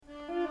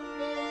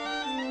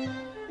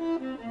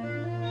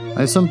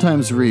I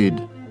sometimes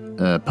read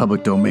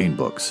public domain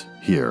books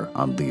here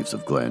on Leaves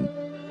of Glen,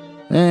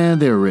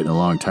 and they were written a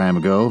long time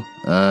ago,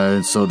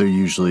 so they're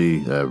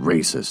usually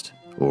racist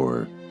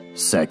or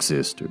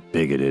sexist or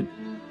bigoted.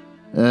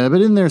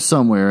 But in there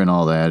somewhere and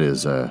all that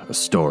is a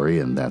story,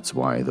 and that's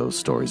why those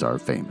stories are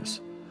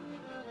famous.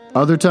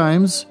 Other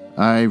times,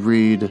 I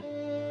read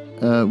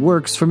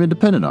works from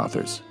independent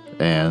authors,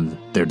 and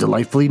they're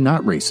delightfully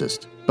not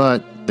racist,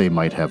 but they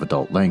might have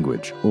adult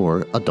language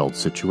or adult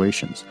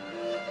situations.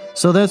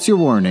 So that's your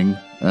warning,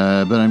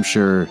 but I'm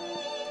sure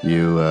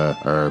you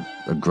are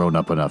grown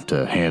up enough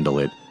to handle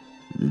it.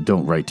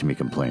 Don't write to me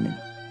complaining.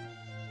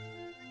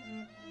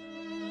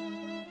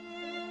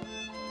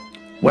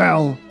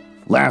 Well,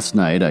 last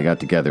night I got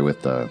together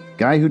with the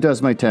guy who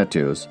does my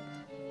tattoos,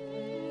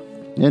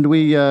 and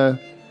we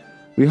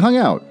hung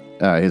out.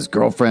 His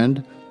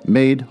girlfriend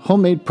made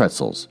homemade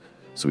pretzels,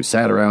 so we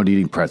sat around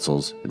eating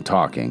pretzels and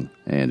talking,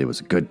 and it was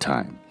a good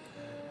time.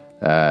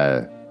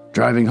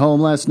 Driving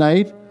home last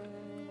night,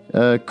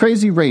 a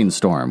crazy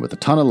rainstorm with a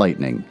ton of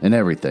lightning and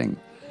everything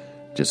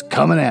just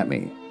coming at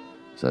me.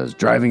 So I was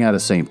driving out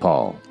of St.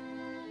 Paul.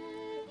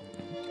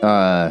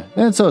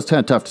 And so it's kind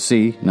of tough to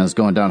see, and I was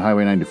going down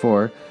Highway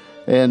 94.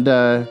 And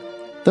then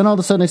all of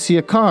a sudden I see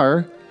a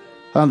car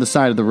on the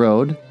side of the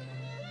road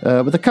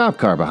with a cop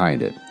car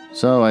behind it.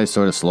 So I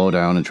sort of slow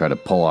down and try to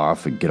pull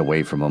off and get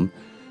away from him.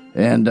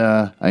 And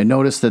I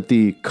noticed that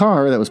the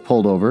car that was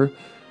pulled over,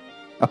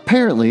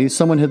 apparently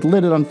someone had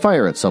lit it on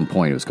fire at some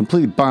point. It was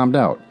completely bombed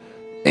out.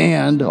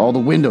 And all the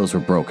windows were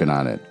broken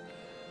on it.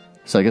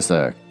 So I guess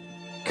the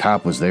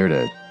cop was there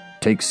to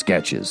take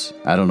sketches.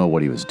 I don't know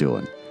what he was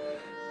doing.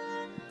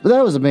 But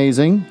that was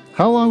amazing.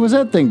 How long was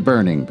that thing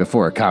burning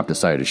before a cop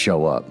decided to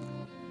show up?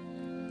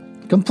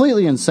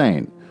 Completely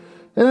insane.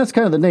 And that's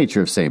kind of the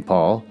nature of St.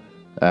 Paul.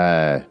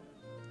 I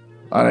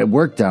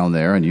worked down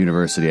there on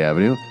University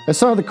Avenue. I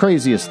saw the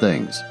craziest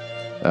things.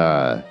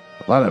 A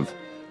lot of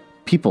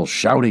people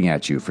shouting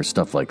at you for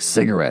stuff like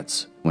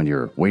cigarettes when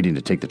you're waiting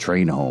to take the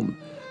train home.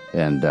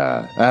 And,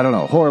 I don't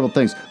know, horrible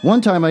things. One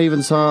time I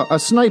even saw a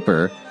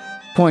sniper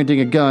pointing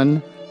a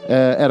gun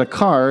at a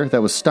car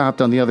that was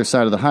stopped on the other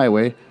side of the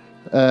highway,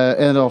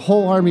 and a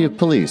whole army of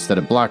police that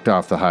had blocked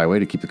off the highway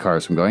to keep the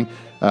cars from going,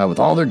 with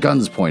all their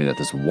guns pointed at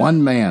this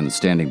one man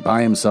standing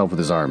by himself with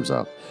his arms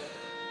up.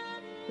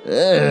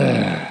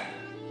 I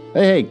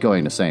hate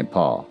going to St.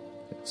 Paul.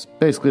 It's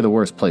basically the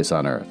worst place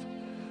on earth.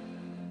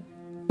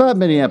 But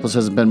Minneapolis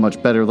hasn't been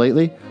much better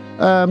lately.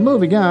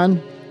 Moving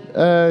on.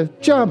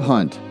 Job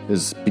hunt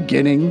is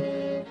beginning,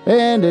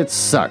 and it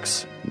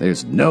sucks.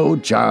 There's no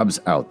jobs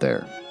out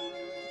there.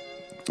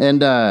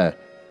 And I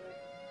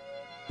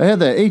had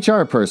the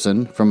HR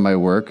person from my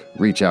work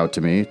reach out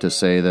to me to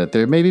say that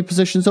there may be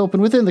positions open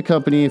within the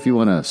company if you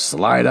want to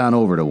slide on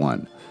over to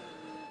one.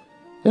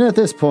 And at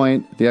this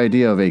point, the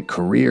idea of a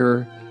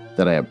career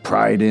that I have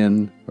pride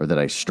in or that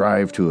I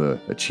strive to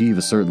achieve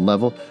a certain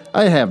level,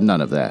 I have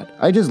none of that.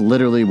 I just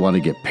literally want to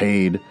get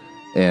paid,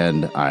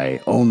 and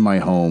I own my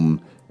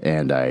home,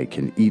 and I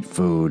can eat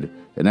food,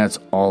 and that's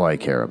all I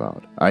care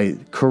about.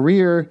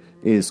 Career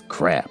is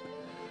crap.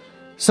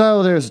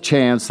 So there's a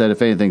chance that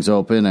if anything's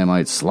open, I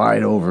might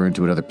slide over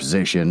into another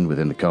position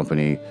within the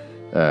company,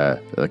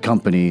 a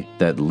company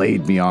that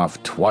laid me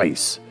off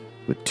twice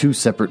with 2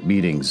 separate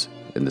meetings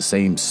in the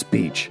same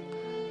speech.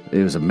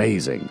 It was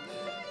amazing.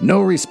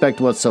 No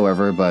respect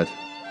whatsoever, but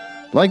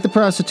like the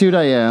prostitute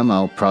I am,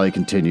 I'll probably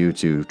continue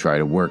to try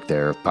to work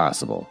there if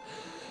possible.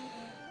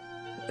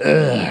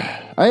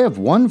 I have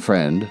one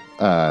friend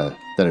that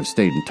I've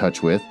stayed in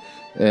touch with,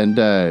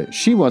 and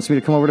she wants me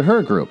to come over to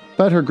her group,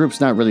 but her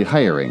group's not really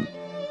hiring.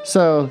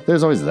 So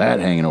there's always that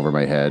hanging over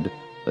my head.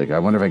 Like, I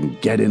wonder if I can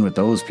get in with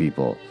those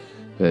people.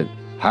 But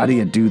how do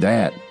you do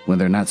that when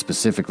they're not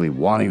specifically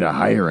wanting to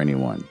hire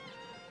anyone?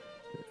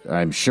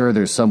 I'm sure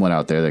there's someone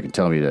out there that can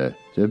tell me to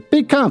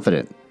be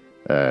confident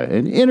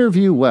and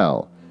interview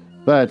well,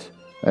 but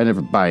I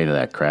never buy into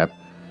that crap.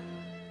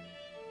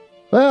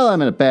 Well,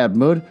 I'm in a bad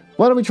mood.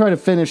 Why don't we try to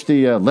finish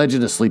the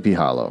Legend of Sleepy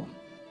Hollow?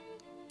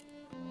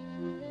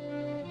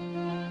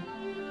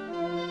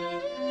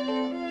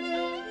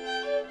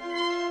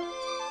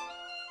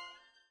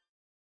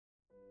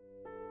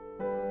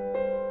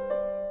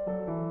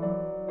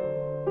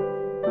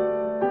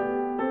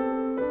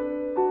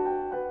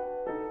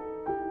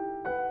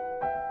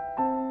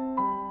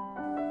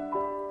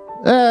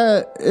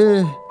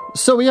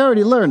 So we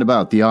already learned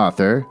about the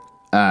author.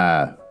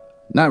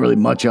 Not really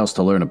much else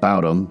to learn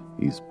about him.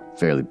 He's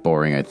fairly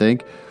boring, I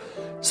think.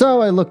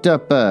 So I looked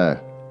up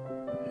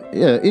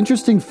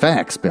interesting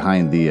facts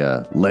behind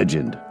the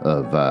legend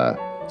of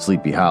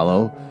Sleepy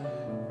Hollow.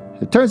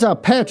 It turns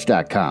out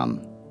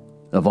Patch.com,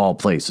 of all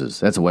places,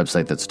 that's a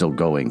website that's still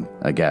going,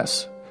 I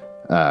guess.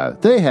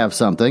 They have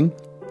something.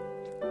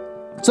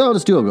 So I'll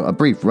just do a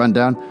brief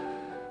rundown.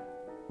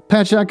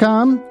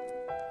 Patch.com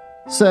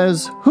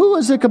says, who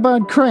was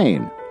Ichabod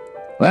Crane?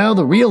 Well,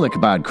 the real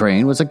Ichabod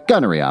Crane was a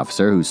gunnery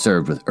officer who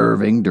served with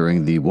Irving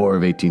during the War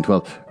of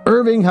 1812.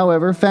 Irving,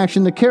 however,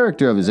 fashioned the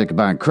character of his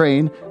Ichabod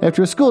Crane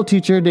after a school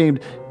teacher named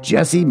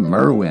Jesse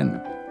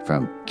Merwin.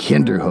 from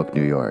Kinderhook,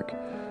 New York.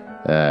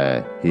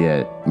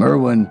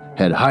 Merwin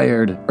had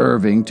hired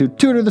Irving to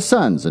tutor the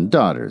sons and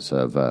daughters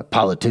of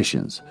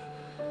politicians.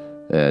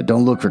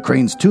 Don't look for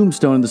Crane's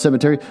tombstone in the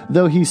cemetery.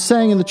 Though he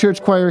sang in the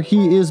church choir,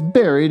 he is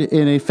buried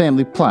in a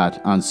family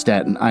plot on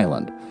Staten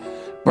Island.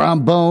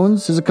 Brom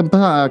Bones is a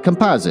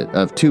composite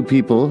of two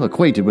people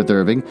acquainted with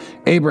Irving.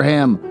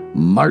 Abraham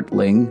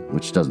Martling,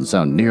 which doesn't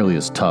sound nearly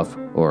as tough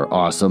or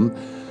awesome,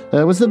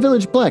 was the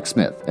village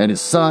blacksmith, and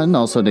his son,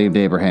 also named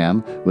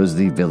Abraham, was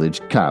the village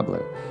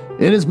cobbler.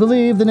 It is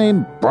believed the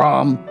name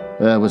Brom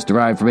was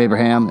derived from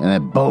Abraham, and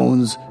that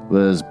Bones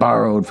was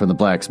borrowed from the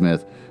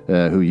blacksmith,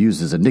 who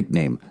used as a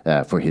nickname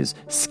for his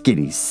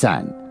skinny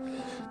son.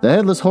 The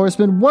Headless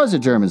Horseman was a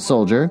German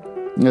soldier,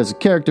 as a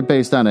character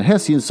based on a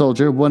Hessian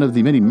soldier, one of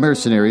the many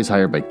mercenaries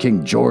hired by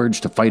King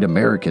George to fight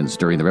Americans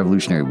during the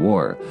Revolutionary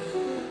War.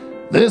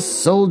 This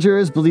soldier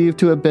is believed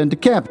to have been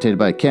decapitated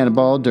by a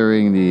cannonball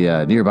during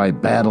the nearby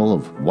Battle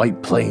of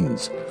White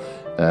Plains.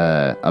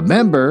 A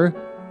member,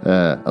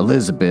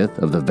 Elizabeth,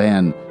 of the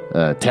Van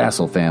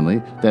Tassel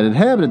family that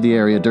inhabited the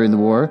area during the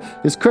war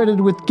is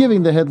credited with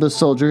giving the headless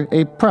soldier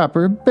a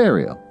proper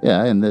burial,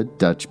 in the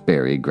Dutch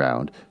burial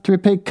ground, to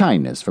repay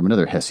kindness from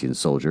another Hessian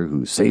soldier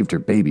who saved her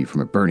baby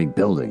from a burning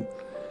building.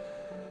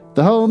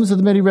 The homes of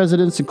the many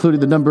residents,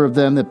 including the number of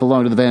them that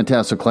belonged to the Van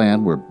Tassel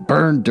clan, were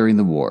burned during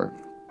the war.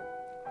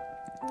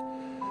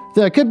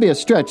 There could be a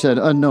stretch that an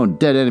unknown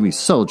dead enemy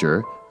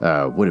soldier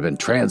would have been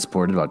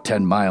transported about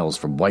 10 miles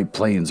from White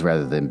Plains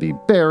rather than be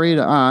buried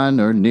on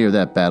or near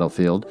that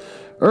battlefield.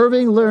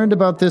 Irving learned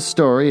about this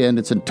story and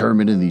its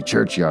interment in the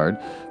churchyard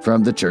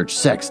from the church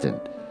sexton.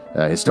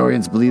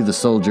 Historians believe the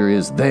soldier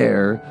is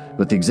there,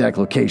 but the exact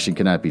location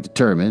cannot be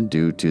determined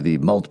due to the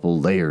multiple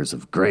layers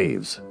of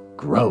graves.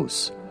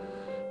 Gross.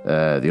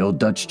 The old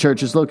Dutch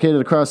church is located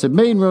across a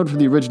main road from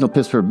the original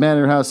Pittsburgh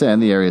Manor House, and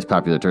the area's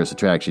popular tourist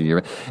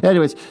attraction.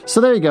 Anyways,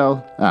 so there you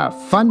go.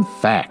 Fun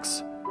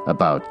facts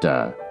about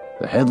the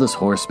Headless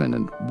Horseman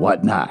and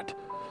whatnot.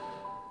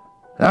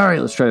 All right,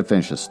 let's try to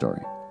finish this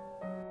story.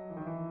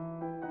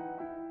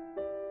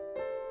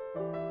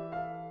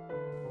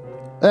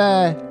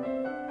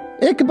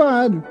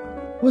 Ichabod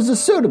was a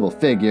suitable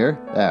figure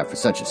for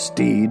such a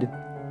steed.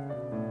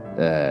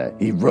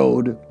 He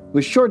rode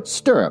with short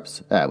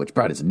stirrups, which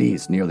brought his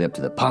knees nearly up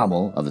to the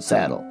pommel of the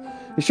saddle.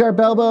 His sharp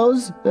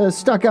elbows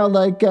stuck out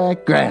like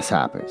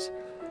grasshoppers,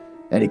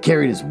 and he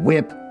carried his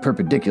whip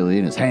perpendicularly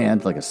in his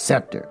hand like a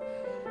scepter.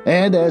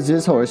 And as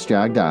his horse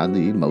jogged on,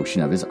 the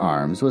motion of his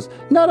arms was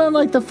not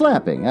unlike the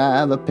flapping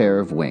of a pair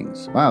of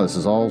wings. Wow, this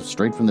is all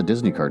straight from the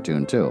Disney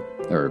cartoon, too.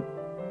 Or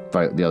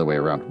the other way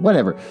around.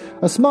 Whatever.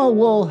 A small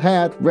wool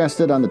hat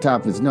rested on the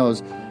top of his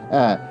nose,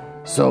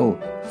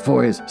 so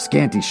for his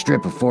scanty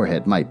strip of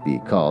forehead might be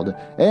called,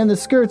 and the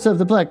skirts of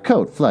the black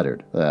coat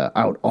fluttered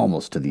out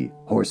almost to the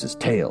horse's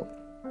tail.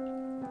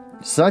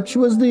 Such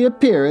was the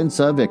appearance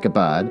of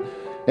Ichabod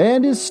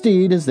and his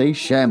steed as they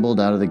shambled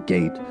out of the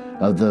gate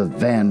of the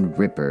Van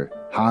Ripper,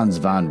 Hans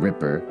von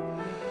Ripper.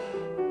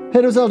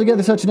 It was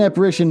altogether such an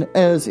apparition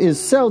as is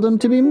seldom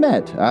to be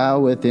met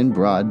within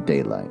broad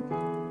daylight.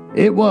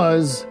 It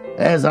was,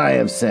 as I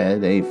have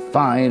said, a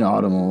fine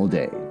autumnal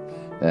day.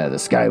 The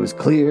sky was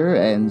clear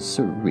and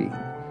serene,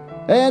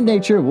 and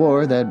nature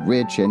wore that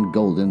rich and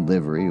golden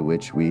livery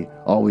which we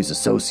always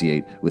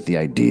associate with the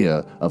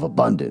idea of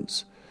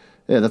abundance.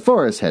 The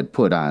forest had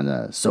put on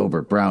a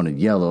sober brown and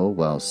yellow,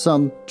 while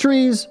some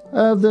trees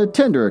of the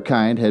tenderer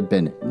kind had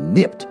been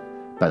nipped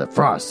by the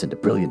frosts into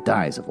brilliant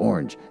dyes of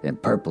orange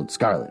and purple and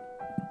scarlet.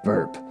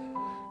 Burp.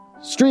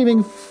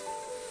 Streaming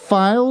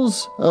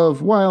files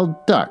of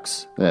wild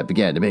ducks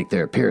began to make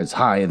their appearance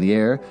high in the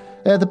air.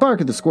 The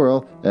bark of the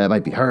squirrel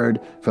might be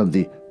heard from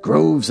the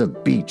groves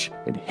of beech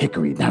and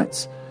hickory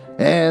nuts,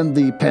 and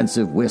the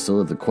pensive whistle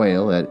of the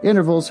quail at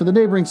intervals from the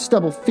neighboring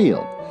stubble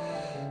field.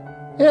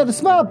 The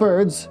small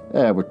birds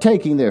were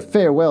taking their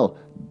farewell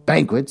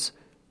banquets.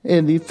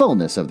 In the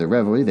fullness of their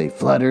revelry, they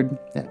fluttered,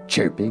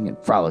 chirping and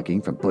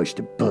frolicking from bush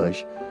to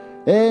bush,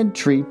 and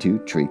tree to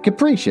tree,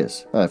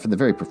 capricious from the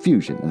very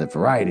profusion and the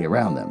variety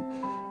around them.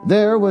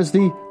 There was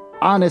the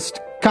honest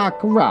cock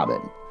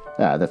robin,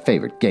 the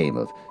favorite game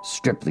of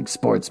stripling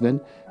sportsmen,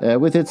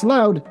 with its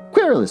loud,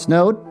 querulous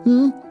note,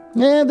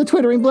 and the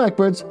twittering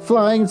blackbirds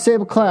flying in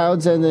sable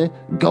clouds, and the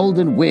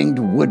golden-winged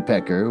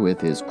woodpecker with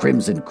his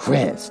crimson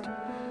crest,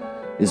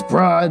 his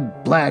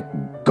broad black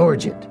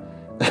gorget,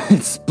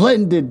 its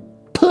splendid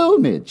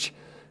plumage,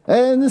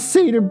 and the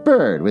cedar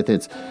bird with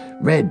its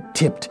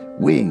red-tipped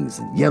wings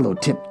and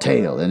yellow-tipped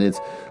tail, and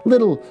its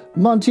little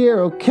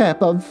Montiero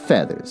cap of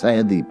feathers,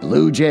 and the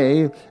blue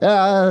jay,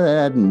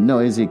 that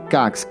noisy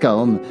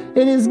coxcomb,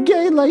 in his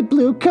gay light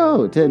blue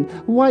coat and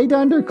white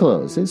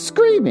underclothes, and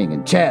screaming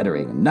and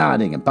chattering and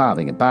nodding and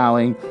bobbing and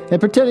bowing, and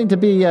pretending to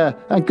be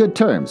on good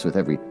terms with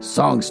every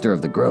songster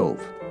of the grove.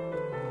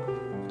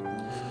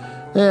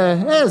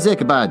 As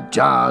Ichabod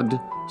jogged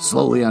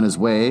slowly on his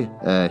way,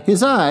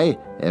 his eye,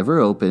 ever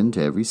open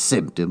to every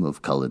symptom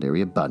of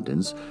culinary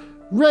abundance,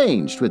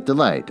 ranged with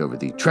delight over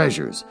the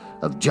treasures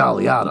of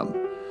jolly autumn.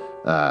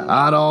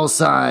 On all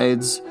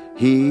sides,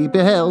 he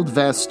beheld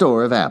vast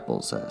store of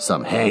apples,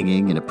 some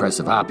hanging in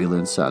oppressive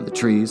opulence on the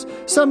trees,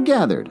 some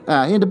gathered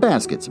into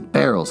baskets and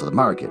barrels of the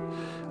market,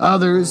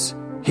 others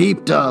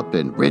heaped up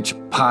in rich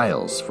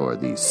piles for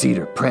the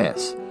cedar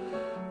press.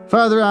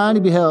 Farther on,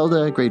 he beheld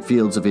great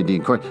fields of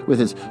Indian corn, with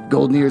his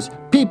golden ears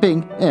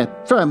peeping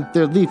from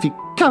their leafy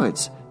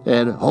coverts,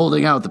 and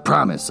holding out the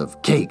promise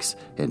of cakes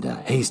and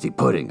hasty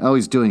pudding. Oh,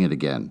 he's doing it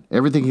again.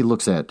 Everything he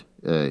looks at,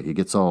 he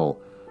gets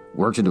all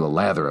worked into a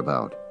lather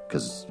about,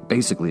 because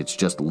basically it's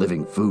just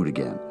living food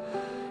again.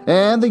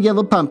 And the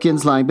yellow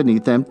pumpkins lying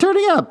beneath them,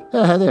 turning up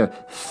their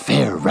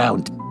fair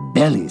round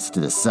bellies to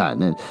the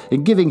sun,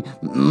 and giving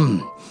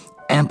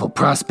ample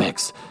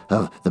prospects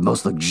of the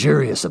most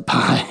luxurious of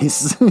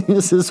pies.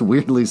 This is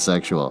weirdly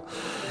sexual.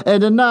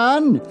 And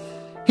anon,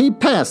 he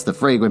passed the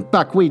fragrant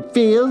buckwheat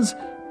fields,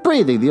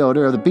 breathing the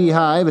odor of the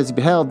beehive as he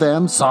beheld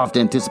them. Soft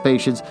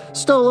anticipations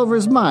stole over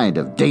his mind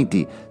of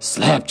dainty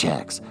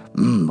slapjacks,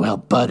 well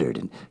buttered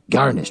and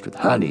garnished with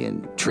honey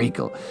and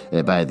treacle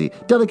by the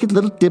delicate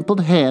little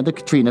dimpled hand of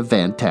Katrina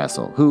Van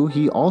Tassel, who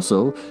he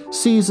also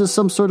sees as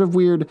some sort of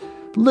weird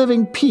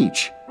living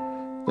peach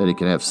that he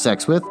can have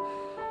sex with.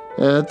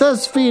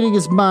 Thus feeding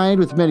his mind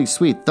with many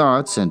sweet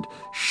thoughts and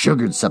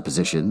sugared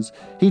suppositions,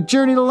 he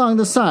journeyed along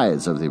the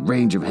sides of the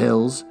range of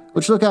hills,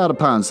 which look out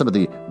upon some of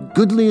the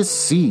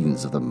goodliest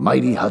scenes of the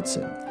mighty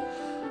Hudson.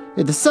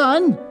 The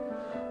sun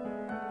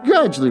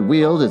gradually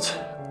wheeled its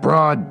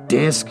broad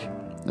disk,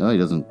 he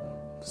doesn't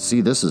see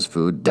this as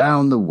food,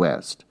 down the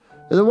west.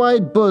 The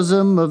wide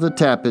bosom of the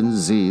Tappan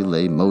Zee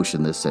lay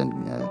motionless and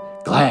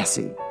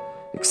glassy,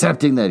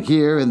 excepting that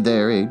here and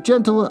there a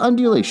gentle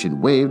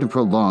undulation waved and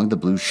prolonged the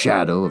blue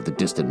shadow of the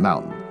distant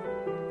mountain.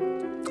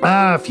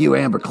 A few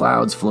amber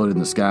clouds floated in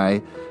the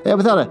sky,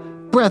 without a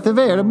breath of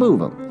air to move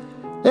them.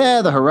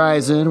 The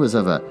horizon was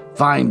of a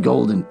fine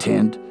golden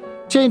tint,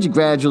 changing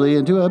gradually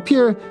into a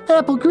pure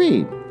apple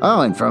green.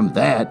 And from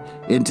that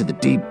into the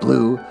deep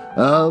blue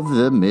of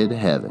the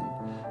mid-heaven.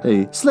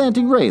 A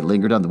slanting ray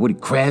lingered on the woody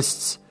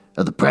crests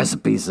of the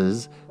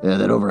precipices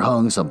that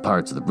overhung some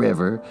parts of the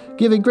river,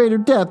 giving greater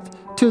depth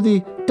to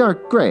the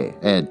dark gray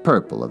and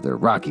purple of their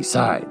rocky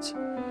sides.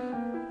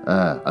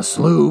 A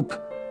sloop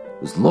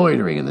was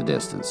loitering in the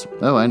distance.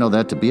 I know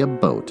that to be a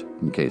boat,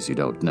 in case you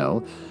don't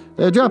know.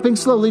 Dropping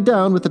slowly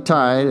down with the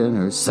tide, and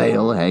her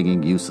sail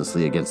hanging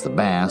uselessly against the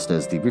mast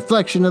as the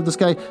reflection of the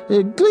sky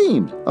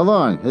gleamed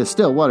along the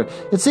still water.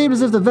 It seemed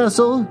as if the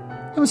vessel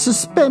was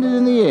suspended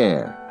in the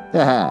air.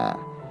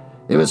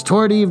 It was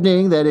toward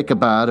evening that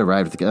Ichabod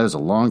arrived at the... It was a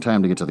long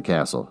time to get to the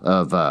castle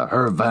of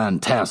Herr Van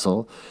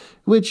Tassel,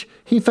 which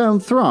he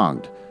found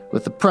thronged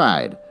with the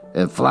pride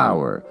and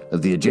flower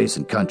of the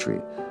adjacent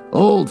country.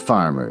 Old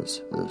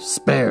farmers, the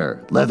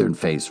spare,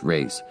 leathern-faced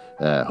race,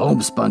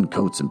 homespun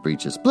coats and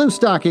breeches, blue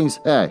stockings,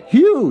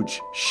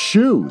 huge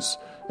shoes,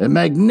 and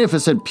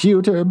magnificent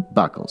pewter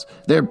buckles,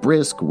 their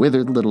brisk,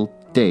 withered little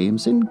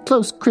dames in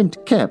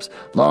close-crimped caps,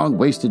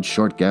 long-waisted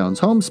short gowns,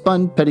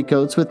 homespun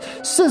petticoats with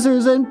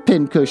scissors and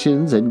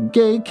pincushions and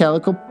gay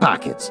calico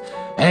pockets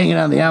hanging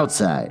on the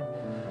outside.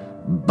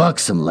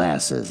 Buxom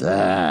lasses,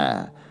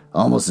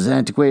 almost as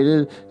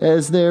antiquated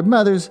as their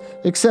mothers,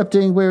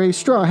 excepting where a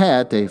straw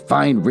hat, a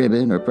fine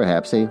ribbon, or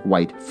perhaps a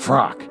white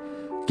frock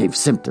gave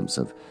symptoms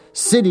of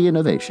city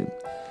innovation.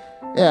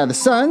 The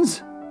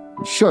sons,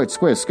 short,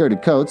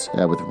 square-skirted coats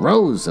with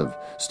rows of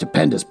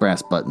stupendous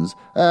brass buttons,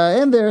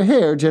 and their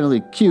hair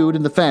generally queued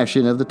in the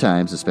fashion of the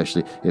times,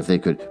 especially if they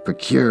could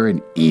procure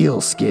an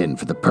eel skin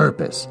for the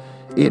purpose,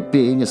 it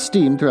being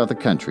esteemed throughout the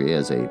country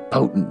as a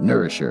potent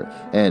nourisher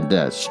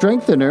and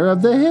strengthener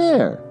of the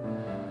hair.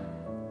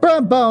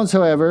 Brom Bones,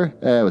 however,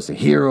 was the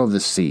hero of the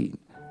scene,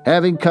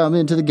 having come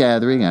into the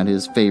gathering on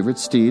his favorite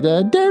steed,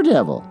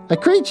 Daredevil, a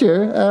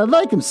creature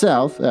like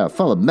himself,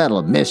 full of metal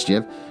and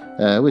mischief,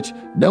 which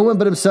no one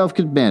but himself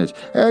could manage.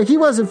 He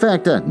was, in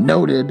fact,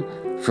 noted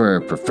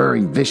for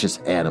preferring vicious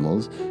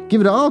animals,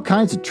 giving all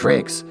kinds of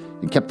tricks,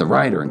 and kept the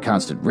rider in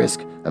constant risk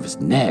of his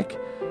neck,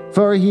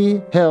 for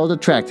he held a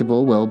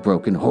tractable,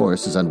 well-broken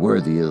horse as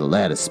unworthy of the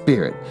lad's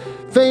spirit.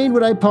 Fain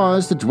would I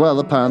pause to dwell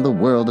upon the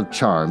world of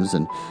charms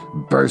and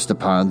burst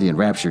upon the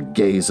enraptured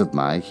gaze of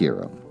my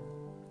hero.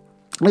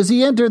 As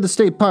he entered the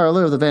state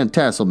parlor of the Van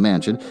Tassel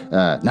mansion,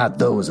 not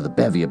those of the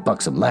bevy of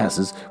buxom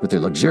lasses with their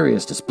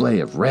luxurious display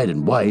of red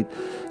and white,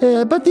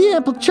 but the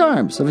ample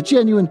charms of a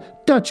genuine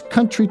Dutch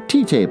country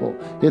tea table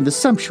in the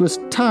sumptuous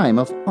time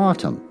of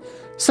autumn.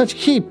 Such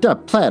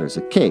heaped-up platters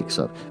of cakes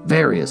of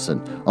various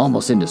and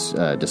almost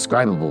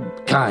indescribable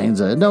kinds,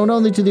 known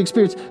only to the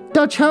experienced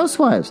Dutch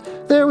housewives.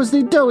 There was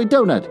the doughy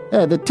donut,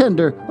 the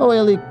tender,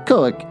 oily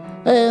koek,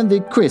 and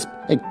the crisp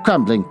and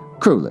crumbling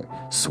cruller,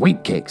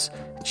 sweet cakes,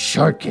 and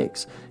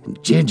shortcakes,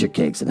 and ginger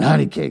cakes, and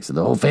honey cakes, and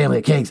the whole family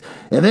of cakes.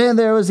 And then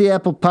there was the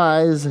apple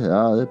pies,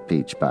 the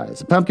peach pies,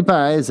 the pumpkin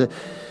pies,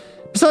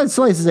 besides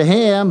slices of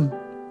ham,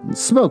 and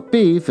smoked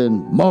beef,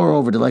 and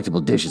moreover delectable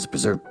dishes of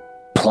preserved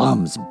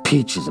plums, and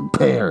peaches, and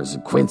pears,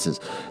 and quinces,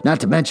 not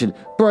to mention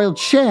broiled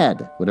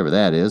shad, whatever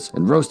that is,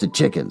 and roasted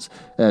chickens,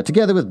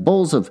 together with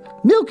bowls of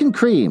milk and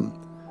cream.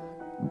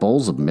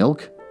 Bowls of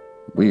milk?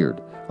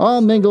 Weird. all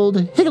mingled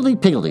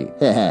higgledy-piggledy,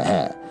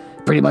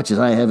 pretty much as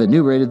I have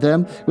enumerated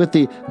them, with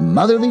the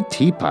motherly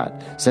teapot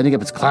sending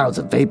up its clouds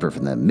of vapor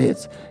from the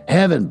midst.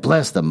 Heaven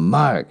bless the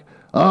mark!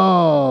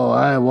 Oh,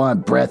 I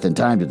want breath and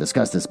time to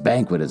discuss this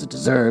banquet as it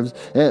deserves.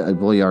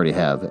 Well, you already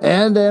have.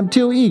 And am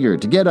too eager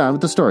to get on with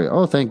the story.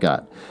 Oh, thank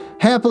God.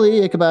 Happily,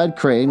 Ichabod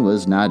Crane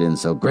was not in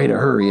so great a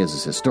hurry as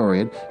his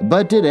historian,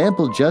 but did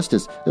ample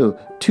justice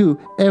to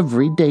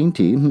every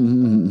dainty. He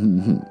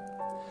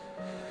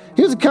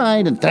was a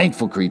kind and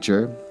thankful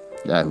creature,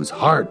 whose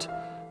heart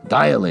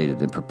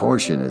dilated in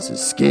proportion as his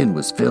skin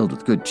was filled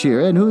with good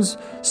cheer, and whose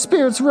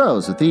spirits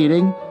rose with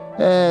eating,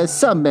 as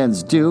some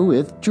men's do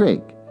with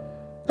drink.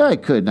 I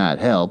could not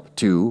help,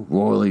 too,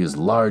 rolling his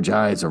large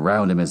eyes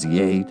around him as he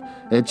ate,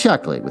 and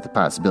chuckling with the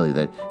possibility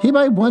that he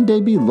might one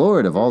day be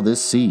lord of all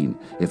this scene,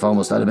 if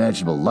almost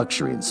unimaginable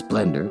luxury and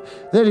splendor.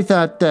 Then he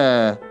thought,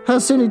 how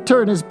soon he'd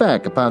turn his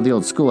back upon the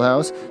old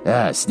schoolhouse,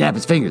 snap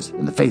his fingers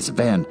in the face of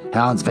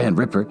Hans Van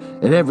Ripper,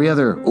 and every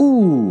other,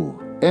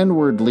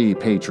 N-wordly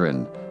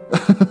patron.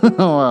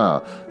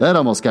 Wow, that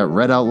almost got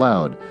read out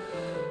loud.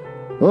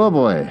 Oh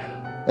boy.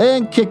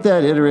 And kick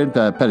that iterant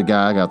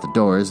pedagogue out the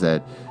doors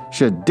that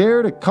should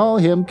dare to call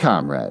him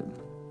comrade.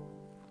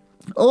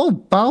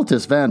 Old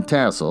Baltus Van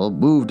Tassel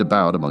moved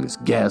about among his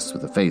guests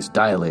with a face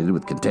dilated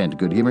with content and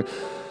good humor,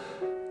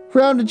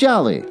 round and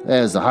jolly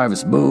as the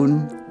harvest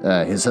moon.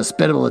 His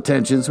hospitable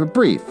attentions were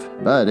brief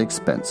but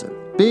expensive,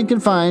 being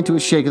confined to a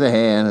shake of the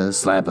hand, a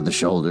slap on the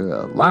shoulder,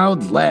 a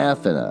loud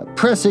laugh, and a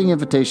pressing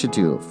invitation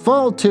to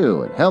fall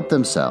to and help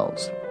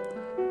themselves.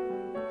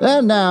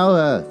 And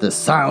now, the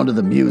sound of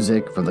the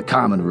music from the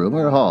common room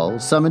or hall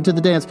summoned to the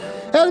dance,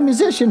 and the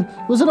musician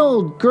was an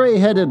old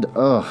gray-headed,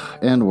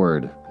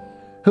 N-word,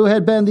 who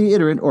had been the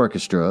iterant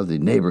orchestra of the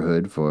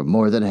neighborhood for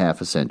more than half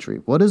a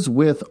century. What is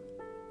with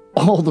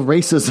all the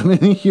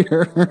racism in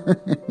here?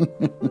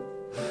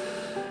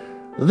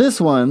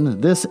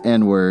 This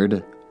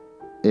N-word,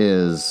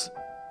 is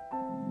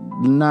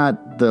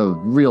not the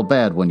real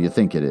bad one you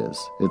think it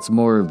is. It's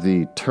more of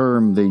the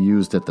term they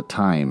used at the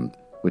time,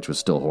 which was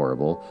still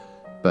horrible.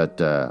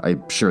 But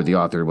I'm sure the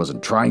author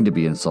wasn't trying to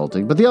be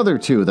insulting. But the other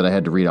two that I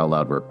had to read out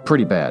loud were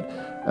pretty bad.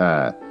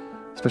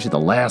 Especially the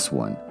last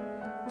one.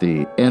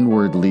 The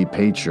N-wordly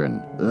patron.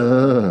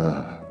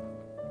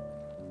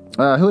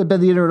 Who had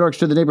been the iterant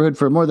orchestra of the neighborhood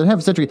for more than half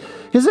a century.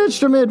 His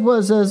instrument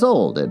was as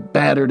old and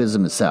battered as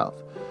himself.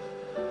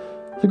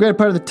 The greater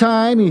part of the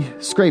time, he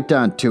scraped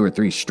on 2 or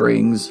 3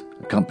 strings,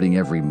 accompanying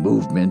every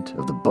movement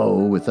of the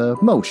bow with a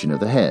motion of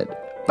the head,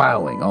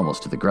 bowing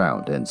almost to the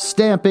ground, and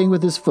stamping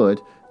with his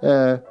foot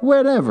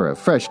whenever a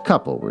fresh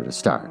couple were to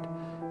start.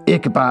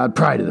 Ichabod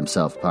prided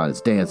himself upon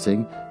his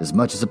dancing as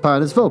much as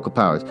upon his vocal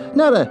powers.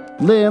 Not a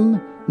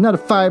limb, not a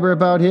fiber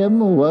about him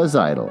was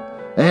idle,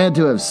 and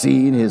to have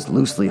seen his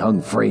loosely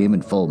hung frame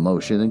in full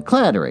motion and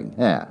clattering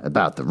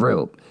about the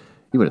room,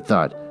 you would have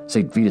thought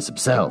St. Vitus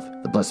himself,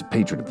 the blessed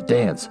patron of the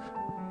dance,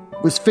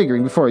 was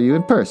figuring before you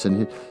in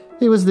person.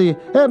 He was the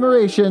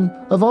admiration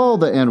of all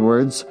the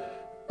N-words,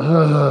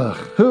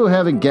 who,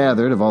 having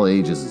gathered of all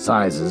ages and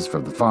sizes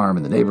from the farm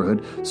in the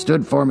neighborhood,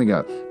 stood forming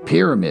a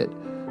pyramid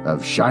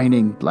of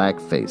shining black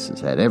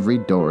faces at every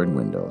door and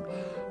window.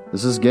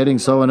 This is getting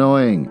so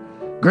annoying.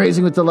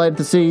 Grazing with delight at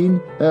the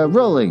scene,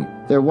 rolling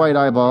their white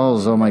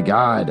eyeballs, oh my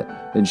God,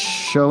 and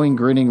showing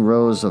grinning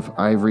rows of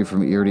ivory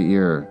from ear to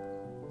ear.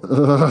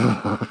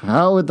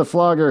 How would the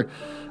flogger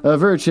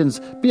of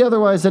urchins be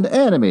otherwise than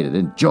animated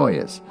and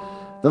joyous?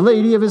 The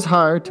lady of his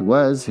heart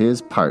was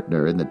his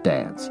partner in the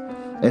dance,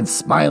 and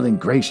smiling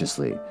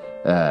graciously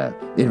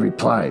in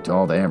reply to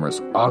all the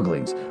amorous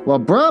oglings, while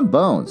Brom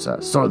Bones,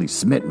 sorely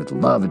smitten with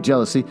love and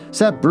jealousy,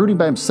 sat brooding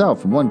by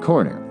himself in one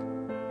corner.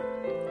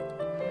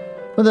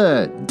 When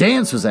the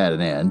dance was at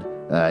an end,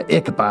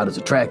 Ichabod was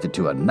attracted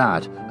to a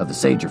knot of the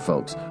Sager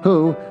folks,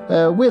 who,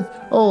 with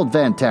old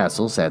Van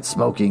Tassel, sat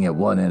smoking at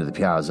one end of the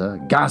piazza,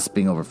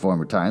 gossiping over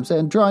former times,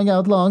 and drawing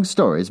out long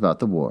stories about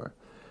the war.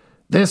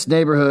 This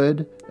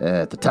neighborhood,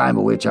 at the time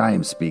of which I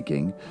am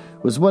speaking,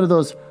 was one of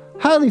those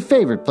highly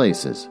favored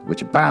places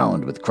which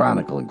abound with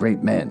chronicle and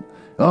great men.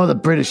 Oh, the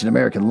British and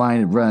American line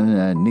had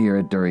run near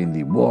it during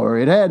the war.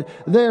 It had,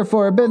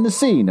 therefore, been the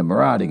scene of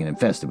marauding and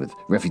infested with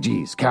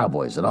refugees,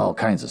 cowboys, and all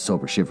kinds of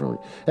sober chivalry.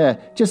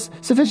 Just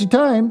sufficient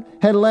time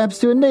had elapsed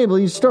to enable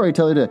each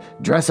storyteller to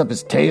dress up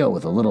his tale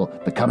with a little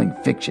becoming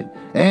fiction,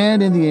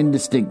 and in the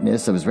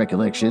indistinctness of his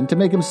recollection to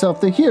make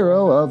himself the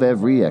hero of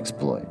every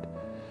exploit.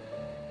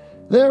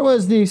 There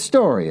was the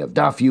story of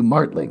Dofue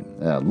Martling,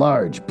 a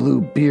large,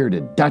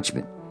 blue-bearded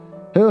Dutchman,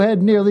 who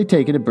had nearly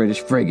taken a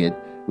British frigate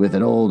with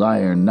an old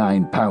iron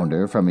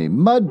 9-pounder from a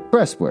mud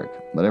breastwork,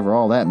 whatever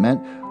all that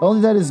meant,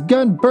 only that his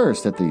gun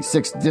burst at the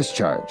 6th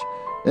discharge.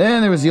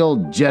 Then there was the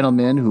old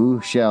gentleman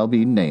who shall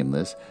be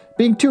nameless,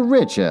 being too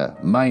rich a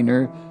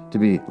miner to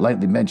be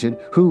lightly mentioned,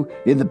 who,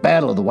 in the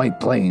Battle of the White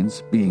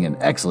Plains, being an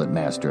excellent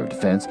master of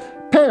defense,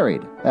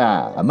 parried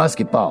a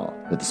musket ball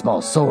with a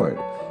small sword,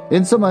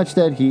 insomuch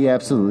that he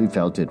absolutely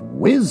felt it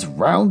whiz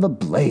round the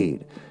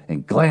blade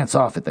and glance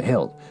off at the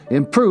hilt,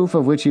 in proof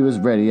of which he was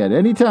ready at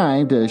any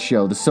time to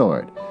show the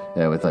sword,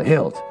 with a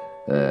hilt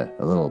a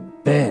little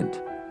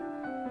bent.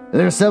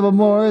 There are several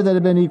more that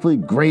had been equally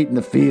great in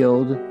the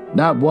field,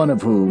 not one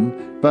of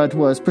whom but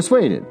was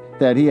persuaded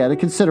that he had a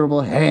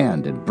considerable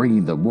hand in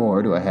bringing the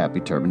war to a happy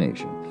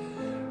termination.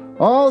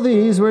 All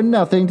these were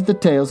nothing to the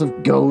tales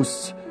of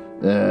ghosts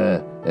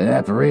and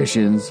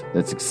apparitions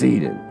that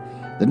succeeded.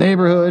 The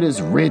neighborhood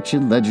is rich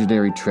in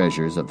legendary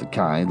treasures of the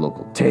kind.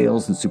 Local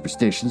tales and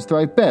superstitions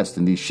thrive best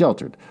in these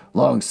sheltered,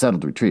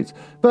 long-settled retreats,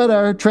 but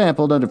are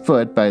trampled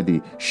underfoot by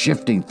the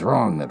shifting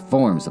throng that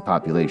forms the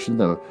population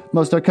of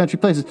most of our country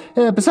places.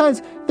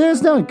 Besides,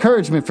 there's no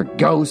encouragement for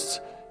ghosts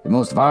in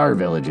most of our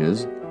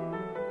villages,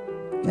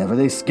 for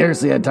they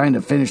scarcely had time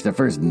to finish their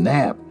first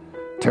nap,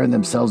 turn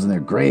themselves in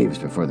their graves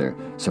before their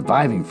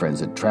surviving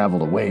friends had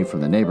traveled away from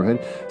the neighborhood,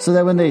 so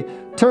that when they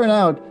turn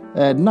out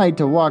at night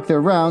to walk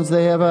their rounds,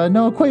 they have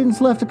no acquaintance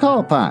left to call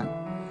upon.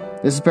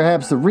 This is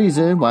perhaps the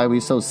reason why we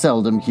so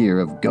seldom hear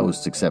of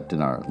ghosts except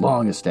in our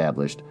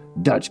long-established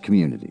Dutch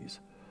communities.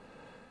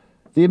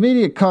 The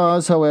immediate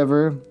cause,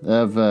 however,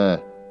 of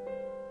the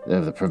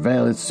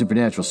prevalent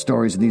supernatural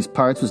stories in these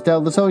parts was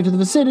doubtless owing to the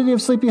vicinity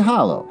of Sleepy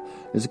Hollow.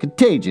 There's a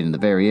contagion in the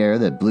very air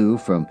that blew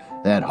from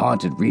that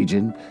haunted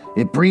region.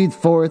 It breathed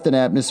forth an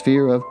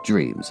atmosphere of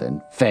dreams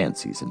and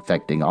fancies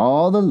infecting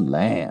all the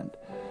land.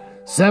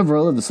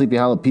 Several of the Sleepy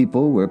Hollow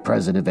people were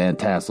present at Van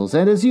Tassel's,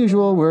 and as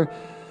usual were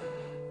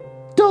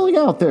doling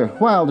out their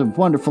wild and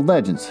wonderful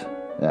legends.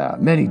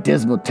 Many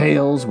dismal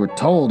tales were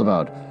told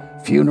about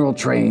funeral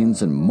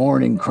trains and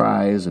mourning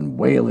cries and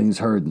wailings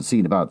heard and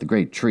seen about the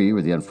great tree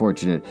where the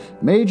unfortunate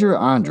Major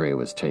Andre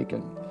was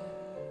taken,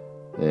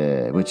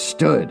 which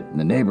stood in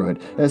the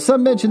neighborhood.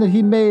 Some mention that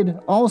he made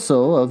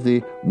also of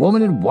the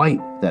woman in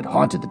white that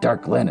haunted the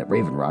dark glen at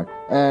Raven Rock,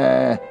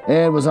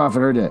 and was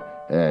often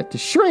heard to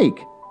shriek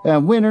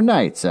on winter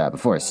nights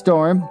before a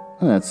storm.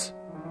 That's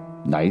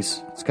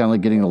nice. It's kind of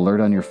like getting an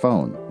alert on your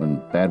phone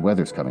when bad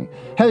weather's coming.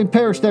 Having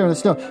perished there in the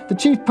snow, the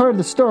chief part of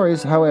the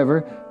stories,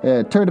 however,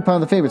 turned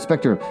upon the favorite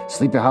specter of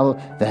Sleepy Hollow,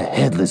 the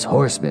Headless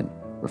Horseman.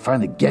 We're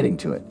finally getting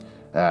to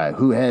it,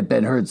 who had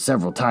been heard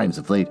several times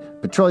of late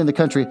patrolling the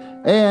country,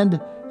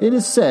 and, it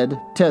is said,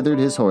 tethered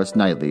his horse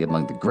nightly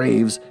among the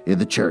graves in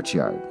the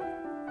churchyard.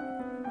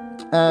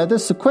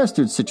 This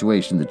sequestered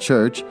situation in the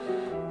church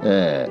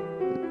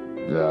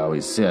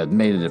always said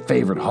made it a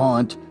favorite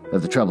haunt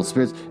of the troubled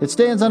spirits. It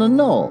stands on a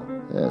knoll,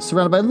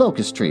 surrounded by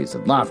locust trees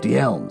and lofty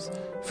elms,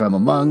 from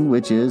among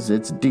which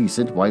its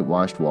decent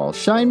whitewashed walls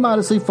shine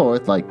modestly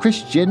forth like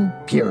Christian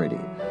purity.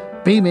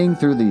 Beaming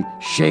through the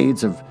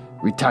shades of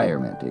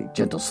retirement, a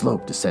gentle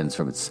slope descends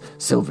from its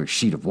silver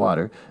sheet of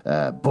water,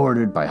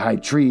 bordered by high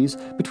trees,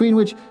 between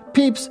which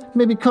peeps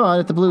may be caught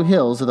at the blue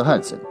hills of the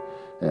Hudson.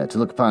 To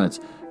look upon its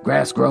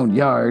grass-grown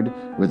yard,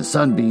 where the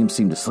sunbeams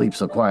seem to sleep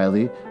so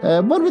quietly,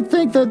 one would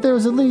think that there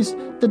was at least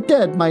the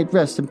dead might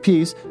rest in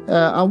peace.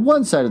 On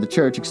one side of the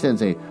church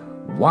extends a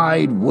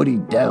wide woody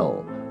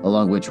dell,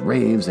 along which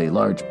raves a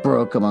large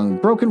brook among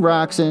broken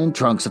rocks and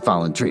trunks of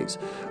fallen trees.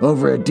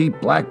 Over a deep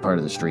black part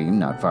of the stream,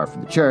 not far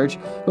from the church,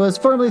 was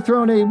formerly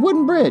thrown a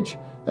wooden bridge.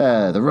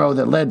 The road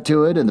that led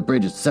to it and the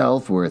bridge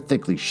itself were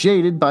thickly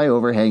shaded by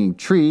overhanging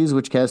trees,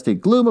 which cast a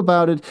gloom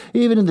about it.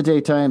 Even in the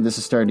daytime, this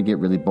is starting to get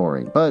really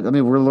boring. But,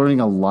 we're learning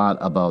a lot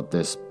about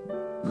this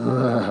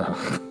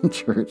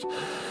church.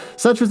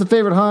 Such was the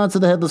favorite haunts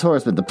of the Headless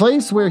Horseman, the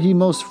place where he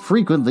most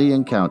frequently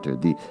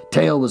encountered. The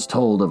tale was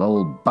told of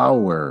old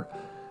Bauer,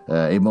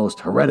 a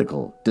most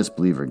heretical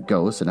disbeliever in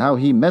ghosts, and how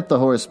he met the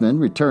horseman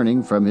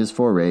returning from his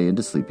foray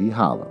into Sleepy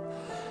Hollow,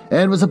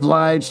 and was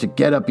obliged to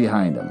get up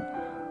behind him.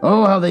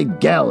 Oh, how they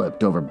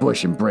galloped over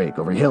bush and brake,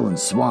 over hill and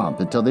swamp,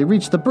 until they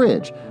reached the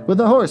bridge, where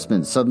the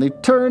horseman suddenly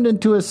turned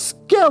into a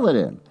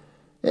skeleton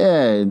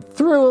and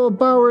threw old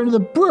Bauer into the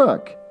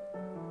brook.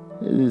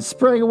 He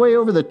sprang away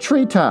over the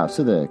treetops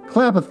with a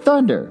clap of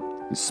thunder.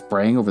 He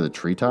sprang over the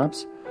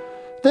treetops?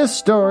 This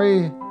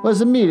story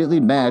was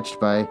immediately matched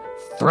by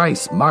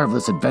thrice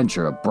marvelous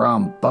adventure of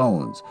Brom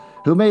Bones,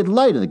 who made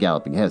light of the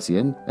galloping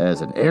Hessian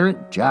as an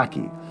errant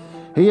jockey.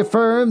 He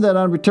affirmed that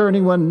on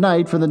returning one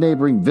night from the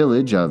neighboring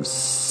village of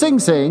Sing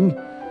Sing,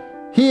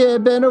 he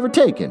had been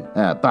overtaken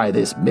by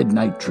this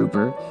midnight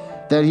trooper,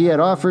 that he had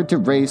offered to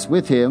race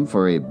with him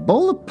for a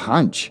bowl of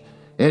punch,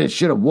 and it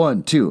should have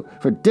won, too,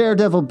 for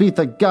Daredevil beat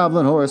the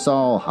goblin horse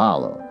all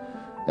hollow.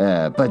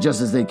 But just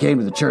as they came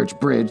to the church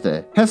bridge,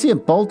 the Hessian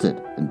bolted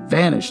and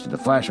vanished in a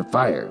flash of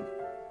fire.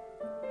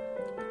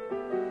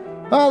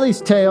 All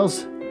these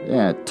tales,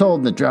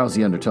 told in the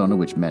drowsy undertone in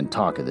which men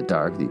talk in the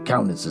dark, the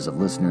countenances of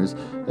listeners,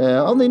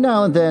 only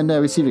now and then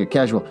receiving a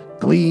casual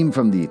gleam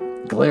from the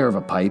glare of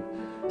a pipe,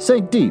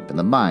 sank deep in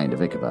the mind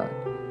of Ichabod.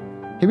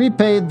 He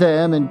repaid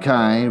them in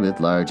kind with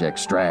large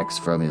extracts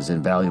from his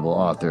invaluable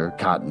author,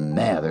 Cotton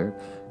Mather,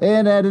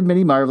 and added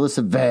many marvelous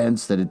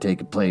events that had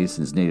taken place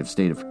in his native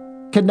state of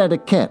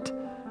Connecticut,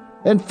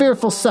 and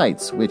fearful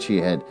sights which he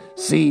had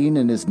seen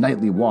in his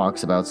nightly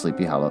walks about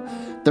Sleepy Hollow.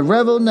 The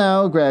revel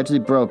now gradually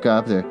broke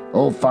up. The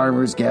old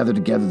farmers gathered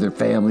together their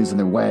families and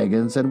their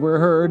wagons, and were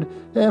heard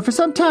for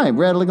some time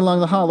rattling along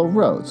the hollow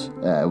roads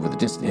over the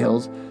distant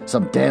hills.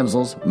 Some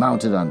damsels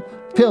mounted on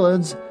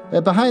pillars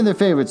behind their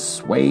favorite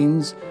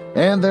swains,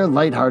 and their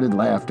light-hearted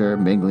laughter,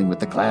 mingling with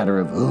the clatter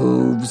of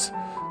hooves,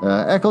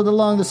 echoed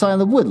along the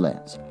silent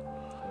woodlands,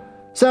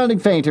 sounding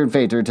fainter and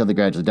fainter until they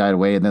gradually died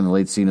away, and then the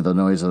late scene of the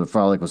noise of the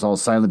frolic was all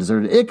silent,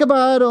 deserted.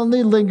 Ichabod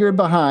only lingered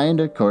behind,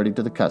 according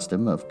to the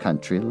custom of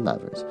country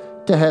lovers,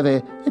 to have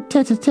a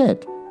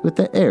tete-a-tete with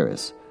the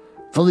heiress,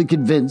 fully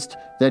convinced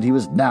that he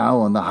was now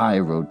on the high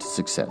road to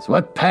success.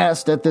 What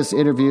passed at this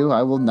interview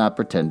I will not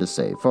pretend to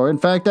say, for in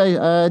fact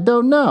I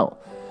don't know.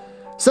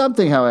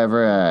 Something,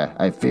 however,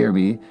 I fear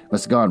me,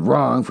 must have gone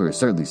wrong, for he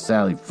certainly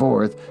sallied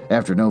forth,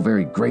 after no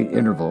very great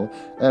interval,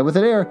 with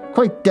an air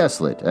quite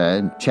desolate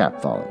and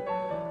chapfallen.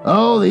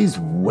 Oh, these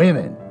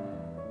women!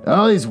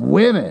 Oh, these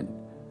women!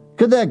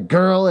 Could that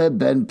girl have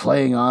been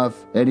playing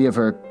off any of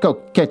her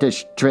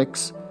coquettish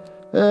tricks?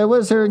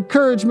 Was her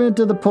encouragement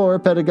to the poor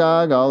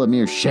pedagogue all a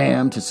mere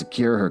sham to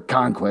secure her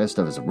conquest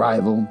of his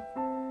rival?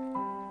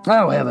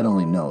 Oh, heaven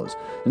only knows.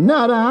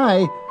 Not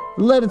I.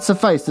 Let it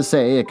suffice to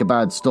say,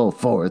 Ichabod stole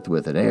forth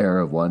with an air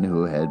of one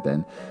who had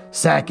been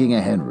sacking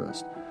a hen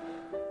roost,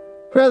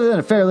 rather than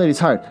a fair lady's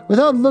heart,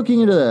 without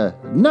looking into the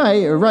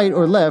night or right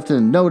or left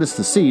and noticed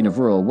the scene of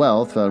rural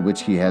wealth on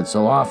which he had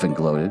so often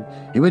gloated.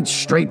 He went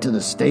straight to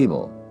the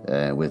stable,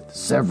 with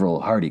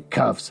several hearty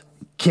cuffs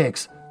and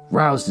kicks,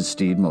 roused his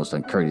steed most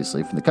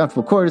uncourteously from the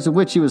comfortable quarters in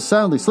which he was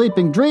soundly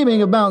sleeping,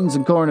 dreaming of mountains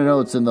and corn and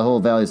oats and the whole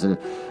valleys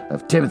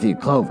of Timothy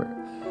and Clover.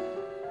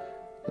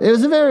 It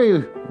was a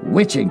very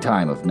witching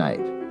time of night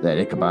that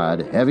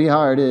Ichabod,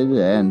 heavy-hearted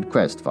and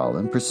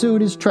crestfallen, pursued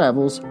his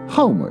travels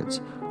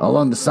homewards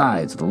along the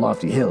sides of the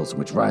lofty hills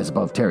which rise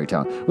above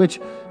Tarrytown,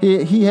 which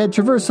he had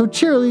traversed so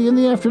cheerily in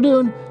the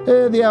afternoon.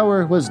 The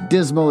hour was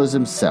dismal as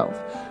himself.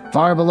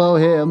 Far below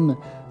him,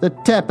 the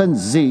Tappan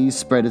Zee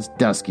spread its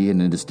dusky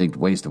and indistinct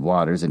waste of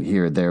waters, and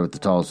here and there with the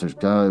tall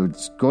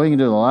going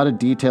into a lot of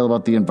detail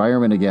about the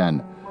environment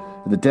again.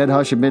 In the dead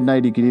hush of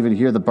midnight, he could even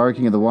hear the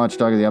barking of the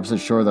watchdog of the opposite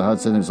shore of the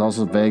Hudson. It was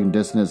also vague and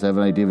distant, as to have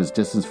an idea of his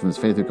distance from his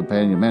faithful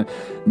companion man.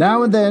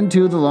 Now and then,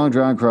 too, the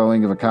long-drawn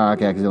crowing of a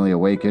cock, accidentally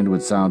awakened,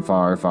 would sound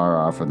far, far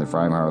off from the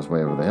farmhouse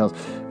way over the hills.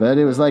 But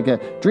it was like a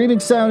dreaming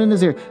sound in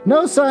his ear.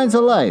 No signs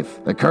of life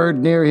occurred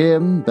near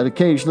him, but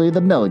occasionally the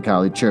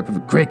melancholy chirp of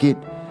a cricket,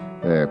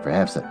 or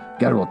perhaps the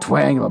guttural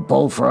twang of a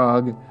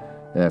bullfrog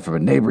from a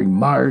neighboring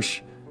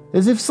marsh,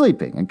 as if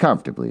sleeping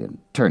uncomfortably and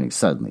turning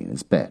suddenly in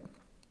his bed.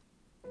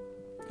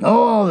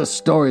 All the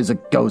stories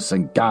of ghosts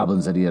and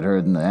goblins that he had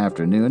heard in the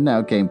afternoon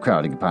now came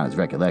crowding upon his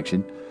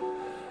recollection.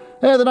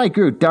 The night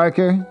grew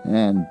darker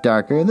and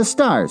darker, and the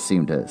stars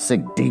seemed to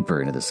sink deeper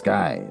into the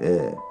sky.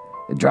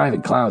 And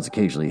driving clouds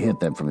occasionally hid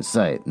them from his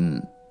sight.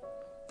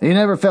 He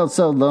never felt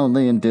so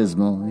lonely and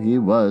dismal. He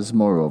was,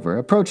 moreover,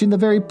 approaching the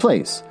very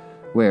place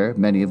where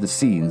many of the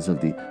scenes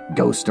of the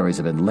ghost stories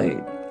had been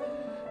laid.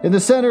 In the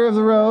center of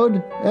the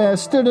road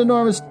stood an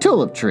enormous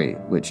tulip tree,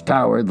 which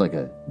towered like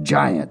a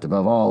giant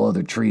above all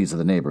other trees of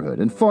the neighborhood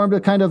and formed a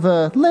kind of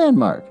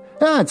landmark.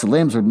 Its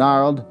limbs were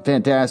gnarled,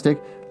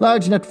 fantastic,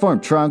 large enough to form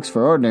trunks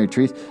for ordinary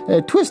trees,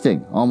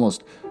 twisting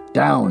almost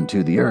down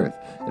to the earth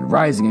and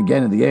rising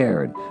again in the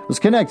air, and was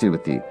connected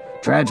with the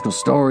tragical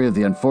story of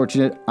the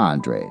unfortunate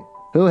Andre,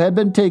 who had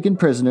been taken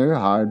prisoner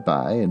hard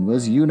by and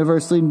was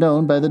universally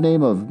known by the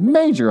name of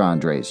Major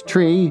Andre's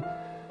tree.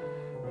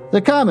 The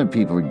common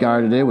people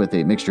regarded it with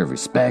a mixture of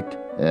respect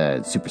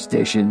and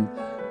superstition,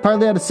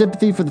 partly out of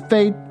sympathy for the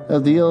fate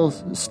of the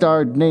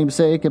ill-starred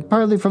namesake, and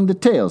partly from the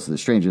tales of the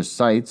strangest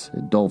sights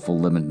and doleful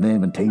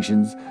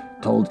lamentations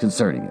told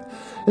concerning it.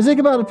 As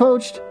Ichabod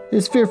approached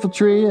his fearful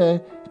tree, he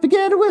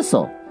began to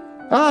whistle.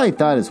 I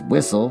thought his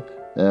whistle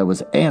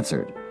was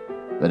answered,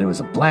 but it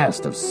was a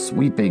blast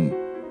sweeping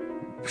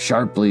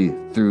sharply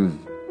through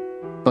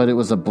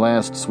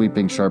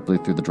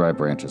the dry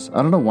branches.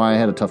 I don't know why I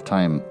had a tough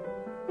time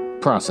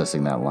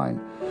processing that line.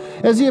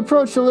 As he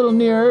approached a little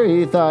nearer,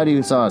 he thought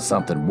he saw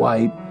something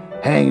white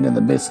hanging in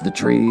the midst of the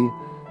tree,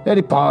 and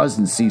he paused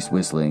and ceased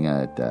whistling.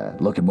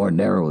 Looking more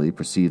narrowly,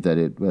 perceived that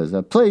it was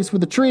a place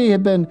where the tree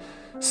had been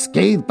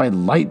scathed by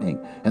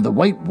lightning, and the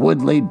white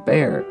wood laid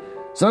bare.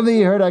 Suddenly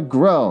he heard a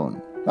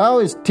groan.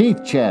 His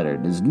teeth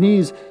chattered, and his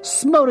knees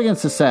smote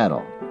against the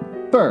saddle.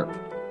 Burp.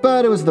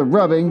 But it was the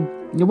rubbing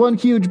of one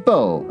huge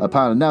bow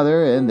upon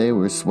another, and they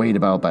were swayed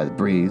about by the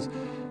breeze.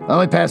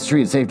 He passed the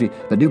tree in safety,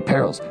 but new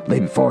perils lay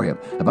before him.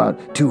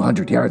 About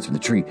 200 yards from the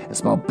tree, a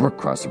small brook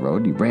crossed the road,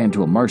 and he ran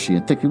to a marshy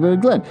and thickly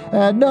wooded glen,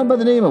 known by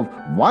the name of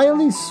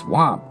Wiley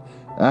Swamp.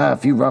 A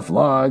few rough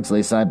logs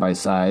lay side by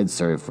side,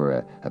 served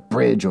for a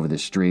bridge over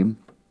this stream.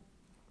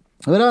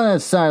 But on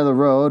that side of the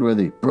road, where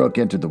the brook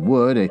entered the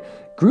wood, a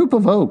group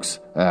of oaks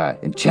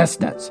and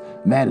chestnuts,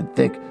 matted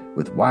thick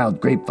with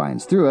wild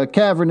grapevines, threw a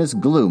cavernous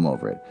gloom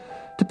over it.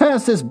 To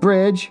pass this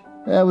bridge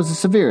was the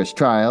severest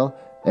trial,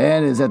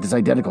 and it is at this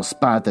identical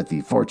spot that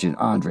the fortunate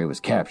Andre was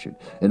captured,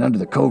 and under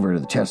the covert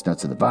of the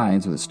chestnuts and the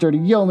vines, with a sturdy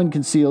yeoman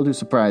concealed who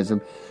surprised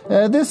him.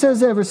 This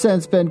has ever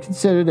since been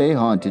considered a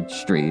haunted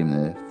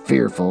stream.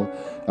 Fearful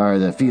are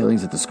the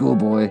feelings of the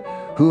schoolboy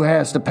who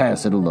has to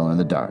pass it alone in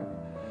the dark.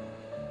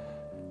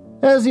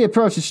 As he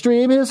approached the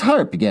stream, his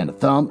heart began to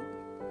thump.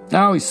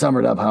 Now he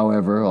summoned up,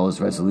 however, all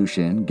his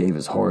resolution, gave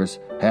his horse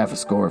half a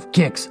score of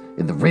kicks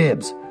in the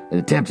ribs, and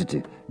attempted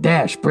to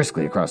dash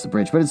briskly across the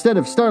bridge. But instead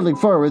of startling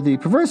forward, the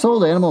perverse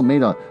old animal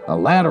made a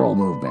lateral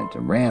movement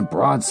and ran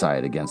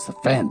broadside against the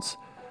fence.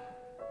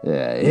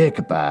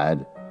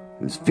 Ichabod,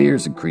 whose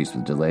fears increased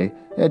with delay,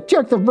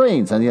 jerked the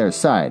reins on the other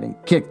side and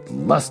kicked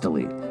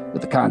lustily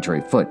with the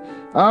contrary foot.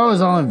 All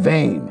was all in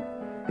vain.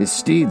 His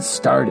steed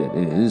started,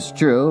 it is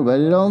true, but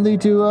it only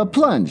to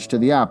plunge to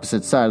the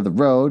opposite side of the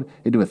road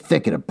into a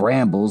thicket of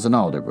brambles and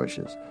alder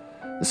bushes.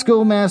 The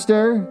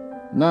schoolmaster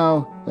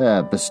now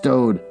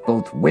bestowed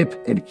both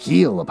whip and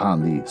heel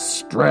upon the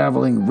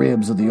straddling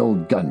ribs of the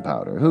old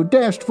Gunpowder, who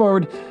dashed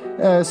forward,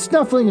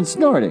 snuffling and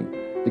snorting.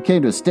 It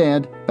came to a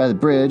stand by the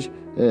bridge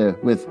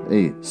with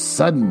a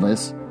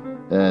suddenness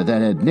that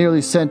had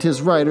nearly sent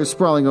his rider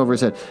sprawling over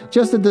his head.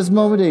 Just at this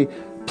moment, a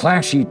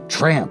plashy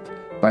tramp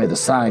by the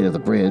side of the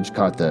bridge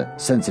caught the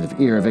sensitive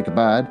ear of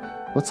Ichabod.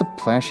 What's a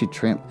plashy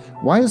tramp?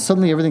 Why is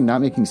suddenly everything not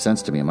making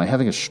sense to me? Am I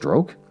having a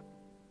stroke?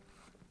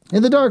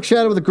 In the dark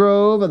shadow of the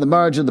grove, on the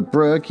margin of the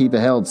brook, he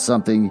beheld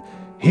something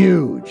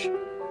huge,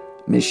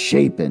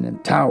 misshapen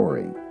and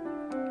towering.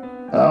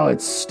 Oh,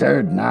 it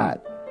stirred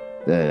not,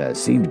 but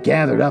seemed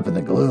gathered up in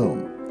the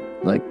gloom,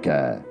 like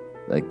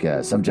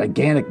some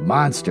gigantic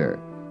monster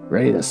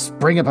ready to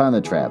spring upon the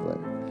traveler.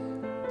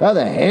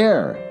 The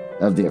hair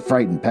of the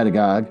affrighted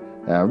pedagogue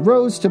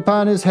rose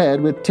upon his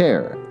head with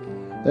terror.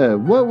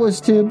 What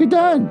was to be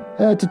done?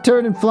 To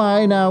turn and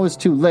fly now was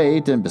too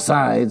late, and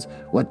besides,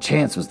 what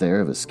chance was there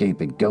of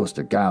escaping ghost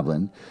or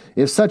goblin?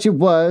 If such it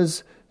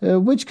was,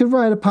 which could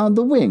ride upon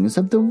the wings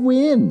of the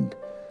wind?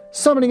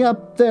 Summoning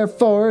up,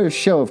 therefore, a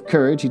show of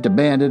courage, he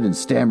demanded in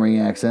stammering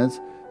accents,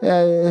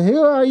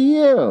 "Who are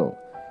you?"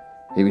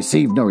 He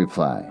received no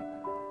reply.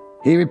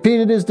 He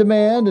repeated his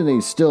demand in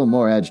a still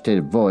more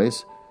agitated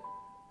voice.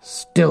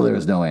 Still there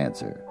was no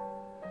answer.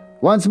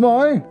 Once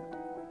more,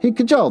 he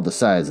cajoled the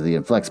sides of the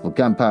inflexible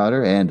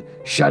Gunpowder and,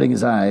 shutting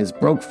his eyes,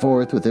 broke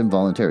forth with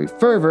involuntary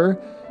fervor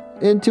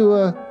into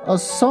a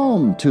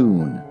psalm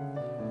tune.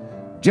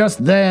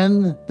 Just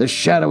then, the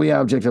shadowy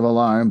object of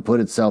alarm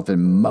put itself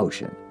in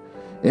motion.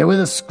 It,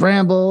 with a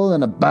scramble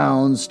and a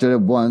bound, stood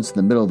at once in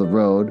the middle of the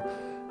road.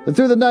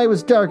 Through the night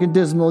was dark and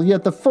dismal,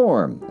 yet the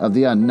form of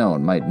the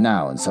unknown might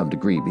now in some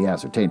degree be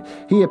ascertained.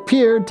 He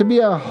appeared to be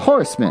a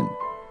horseman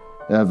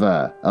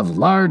of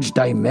large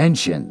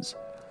dimensions,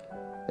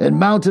 and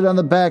mounted on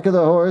the back of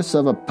the horse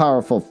of a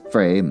powerful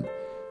frame.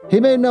 He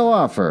made no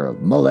offer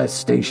of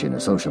molestation or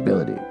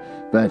sociability,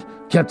 but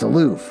kept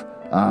aloof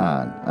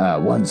on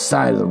one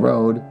side of the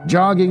road,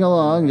 jogging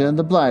along on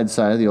the blind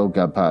side of the old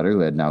Gunpowder, who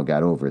had now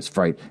got over his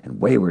fright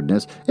and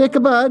waywardness.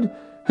 Ichabod,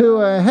 who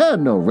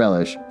had no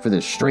relish for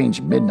this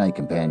strange midnight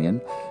companion,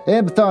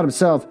 and bethought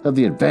himself of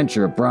the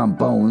adventure of Brom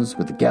Bones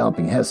with the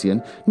galloping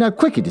Hessian, now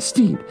quickened his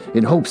steed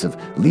in hopes of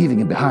leaving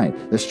him behind.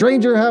 The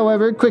stranger,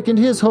 however, quickened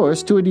his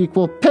horse to an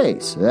equal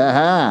pace.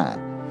 Aha!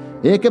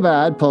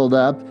 Ichabod pulled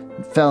up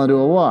and fell into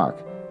a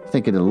walk,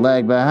 thinking to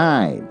lag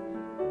behind.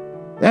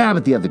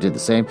 But the other did the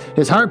same.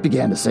 His heart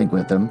began to sink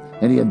with him,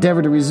 and he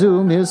endeavored to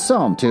resume his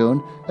psalm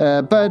tune,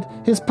 but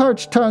his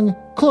parched tongue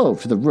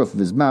clove to the roof of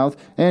his mouth,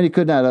 and he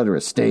could not utter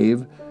a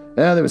stave.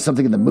 There was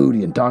something in the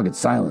moody and dogged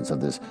silence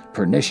of this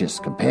pernicious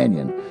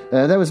companion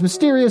that was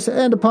mysterious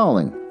and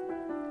appalling.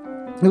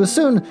 It was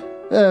soon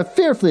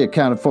fearfully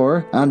accounted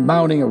for on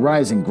mounting a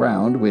rising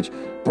ground, which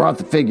brought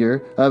the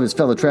figure of his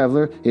fellow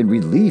traveler in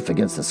relief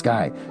against the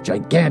sky,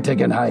 gigantic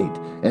in height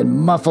and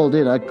muffled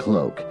in a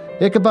cloak.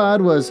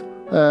 Ichabod was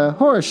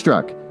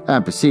horror-struck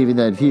on perceiving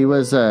that he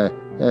was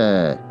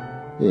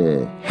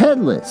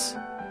headless.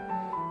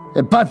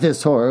 But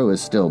this horror was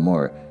still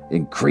more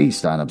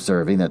increased on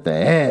observing that the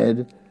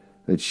head,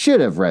 which should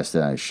have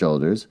rested on his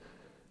shoulders,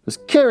 was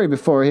carried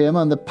before him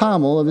on the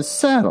pommel of his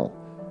saddle.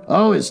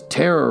 Oh, his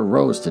terror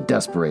rose to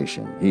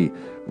desperation. He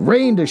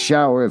rained a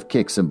shower of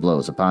kicks and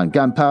blows upon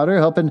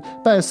Gunpowder, hoping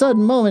by a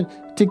sudden moment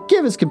to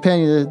give his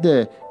companion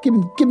give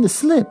him the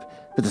slip.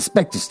 But the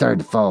spectre started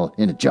to fall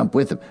in a jump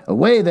with him.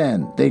 Away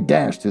then they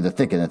dashed through the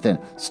thick and the thin,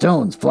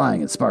 stones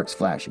flying and sparks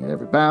flashing at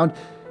every bound.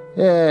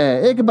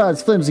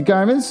 Ichabod's flimsy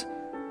garments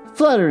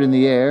fluttered in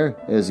the air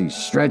as he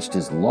stretched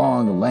his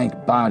long,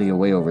 lank body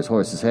away over his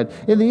horse's head.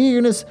 In the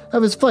eagerness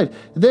of his flight,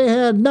 they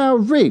had now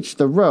reached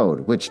the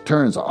road which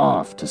turns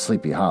off to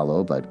Sleepy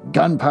Hollow, but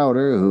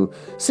Gunpowder, who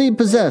seemed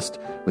possessed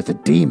with a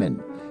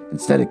demon,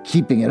 instead of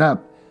keeping it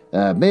up,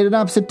 made an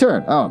opposite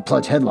turn, and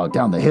plunged headlong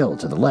down the hill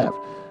to the left.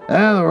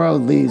 The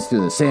road leads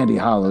through the sandy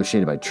hollow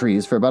shaded by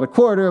trees for about a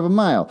quarter of a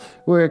mile,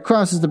 where it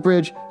crosses the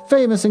bridge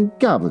famous in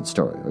goblin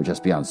story, or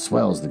just beyond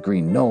swells the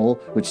green knoll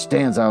which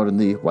stands out in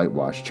the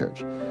whitewashed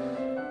church.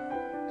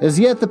 As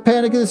yet the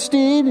panic of the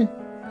steed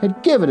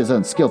had given his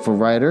unskillful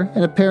rider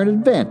an apparent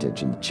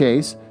advantage in the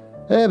chase,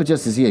 but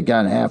just as he had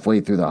gotten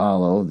halfway through the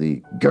hollow,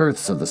 the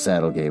girths of the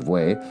saddle gave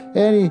way,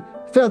 and he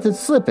felt it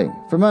slipping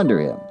from under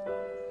him.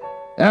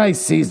 He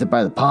seized it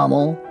by the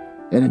pommel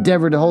and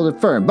endeavored to hold it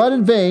firm, but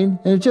in vain,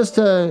 and just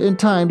in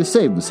time to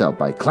save himself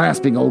by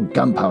clasping old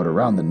Gunpowder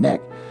round the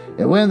neck.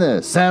 And when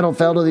the saddle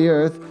fell to the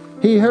earth,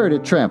 he heard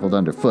it trampled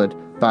underfoot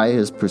by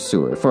his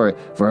pursuer,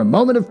 for a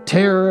moment of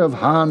terror of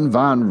Han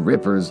von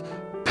Ripper's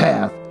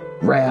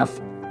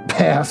wrath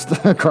passed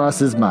across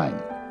his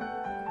mind.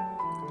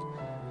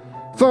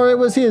 For it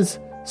was his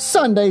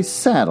Sunday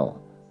saddle.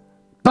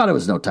 But it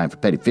was no time for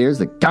petty fears.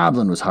 The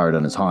goblin was hard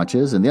on his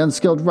haunches, and the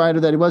unskilled rider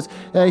that he was,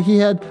 he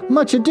had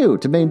much ado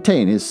to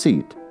maintain his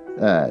seat.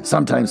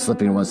 Sometimes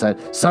slipping to one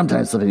side,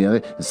 sometimes slipping to the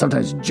other, and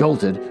sometimes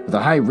jolted with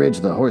a high ridge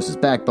of the horse's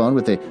backbone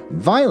with a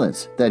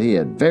violence that he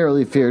had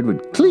verily feared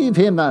would cleave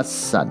him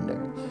asunder.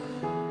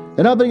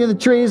 An opening in the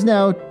trees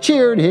now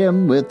cheered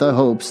him with the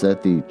hopes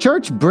that the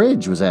church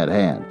bridge was at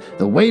hand.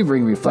 The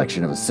wavering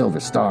reflection of a silver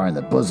star in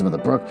the bosom of the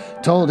brook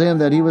told him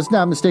that he was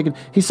not mistaken.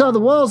 He saw the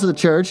walls of the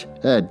church,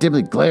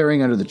 dimly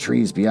glaring under the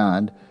trees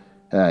beyond.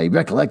 He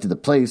recollected the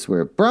place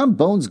where Brom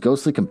Bones'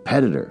 ghostly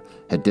competitor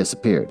had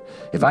disappeared.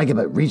 If I could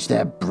but reach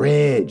that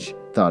bridge,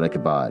 thought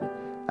Ichabod,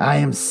 I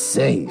am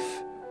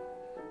safe.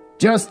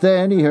 Just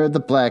then he heard the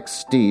black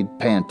steed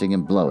panting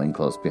and blowing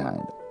close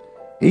behind him.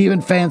 He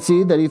even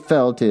fancied that he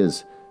felt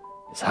his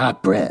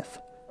hot breath.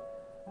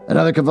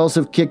 Another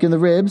convulsive kick in the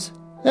ribs,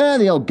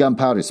 and the old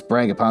gunpowder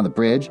sprang upon the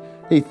bridge.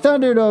 He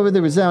thundered over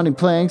the resounding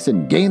planks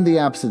and gained the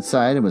opposite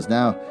side, and was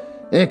now...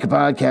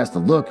 Ichabod cast a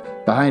look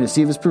behind to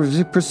see if his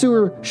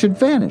pursuer should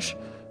vanish,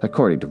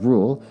 according to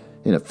rule,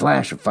 in a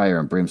flash of fire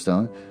and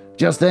brimstone.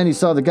 Just then he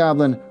saw the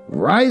goblin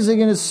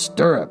rising in his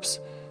stirrups,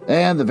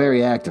 and the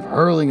very act of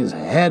hurling his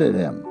head at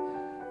him.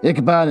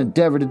 Ichabod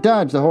endeavored to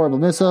dodge the horrible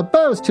missile,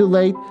 but it was too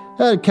late.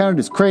 It encountered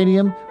his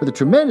cranium with a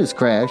tremendous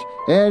crash,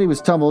 and he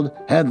was tumbled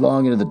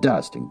headlong into the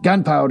dust. And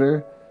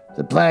gunpowder,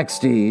 the black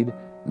steed,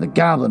 and the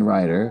goblin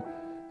rider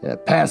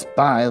passed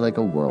by like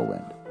a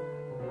whirlwind.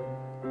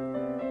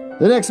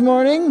 The next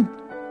morning,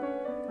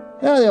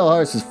 the old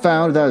horse was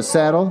found without a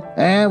saddle,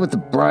 and with the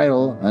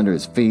bridle under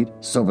his feet,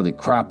 soberly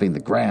cropping the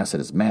grass at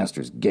his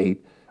master's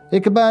gate.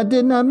 Ichabod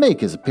did not make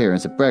his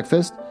appearance at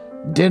breakfast.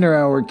 Dinner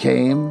hour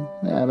came,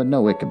 but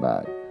no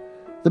Ichabod.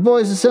 The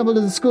boys assembled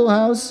at the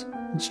schoolhouse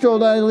and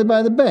strolled idly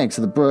by the banks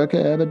of the brook,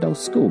 but no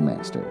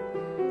schoolmaster.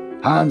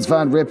 Hans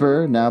von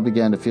Ripper now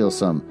began to feel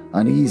some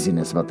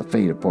uneasiness about the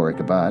fate of poor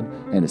Ichabod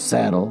and his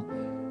saddle.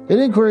 An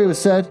inquiry was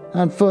set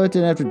on foot,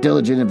 and after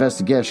diligent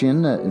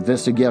investigation,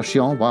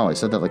 wow, I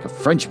said that like a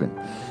Frenchman,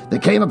 they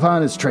came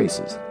upon his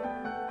traces.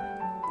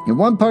 In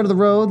one part of the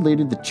road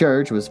leading to the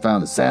church was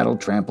found the saddle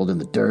trampled in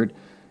the dirt,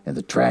 and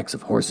the tracks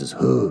of horses'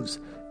 hooves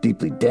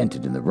deeply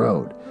dented in the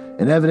road,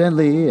 and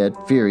evidently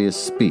at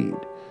furious speed.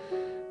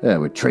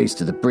 Were traced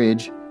to the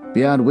bridge,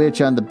 beyond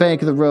which, on the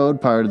bank of the road,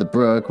 part of the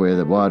brook where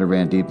the water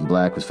ran deep and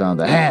black, was found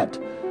the hat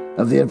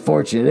of the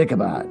unfortunate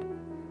Ichabod,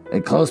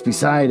 and close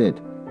beside it,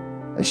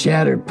 a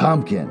shattered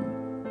pumpkin.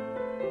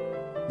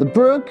 The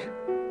brook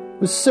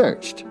was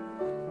searched,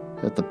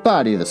 but the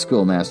body of the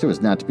schoolmaster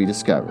was not to be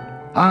discovered.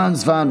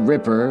 Hans von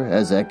Ripper,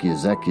 as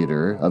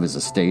executor of his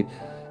estate,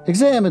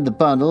 examined the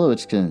bundle,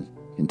 which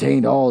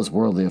contained all his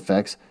worldly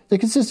effects. They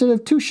consisted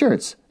of 2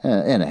 shirts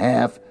and a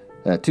half,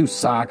 2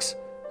 socks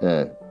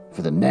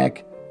for the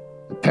neck,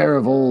 a pair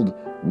of old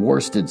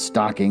worsted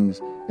stockings,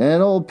 and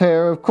an old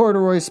pair of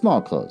corduroy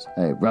small clothes,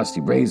 a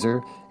rusty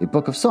razor, a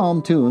book of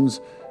psalm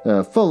tunes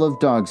full of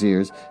dog's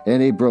ears,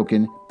 and a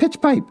broken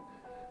pitch pipe.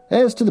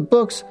 As to the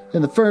books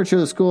and the furniture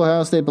of the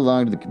schoolhouse, they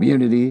belonged to the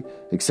community,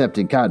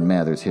 excepting Cotton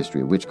Mather's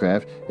History of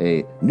Witchcraft,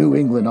 a New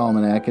England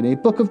Almanac, and a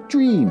book of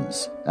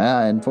dreams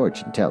and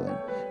fortune-telling,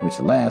 in which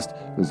the last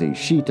was a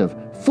sheet of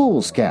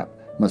foolscap,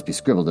 must be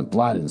scribbled and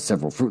blotted in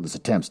several fruitless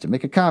attempts to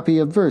make a copy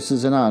of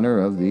verses in honor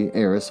of the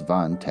heiress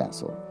von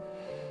Tassel.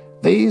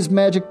 These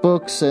magic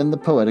books and the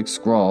poetic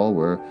scrawl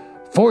were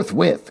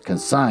forthwith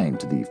consigned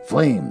to the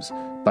flames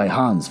by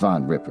Hans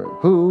von Ripper,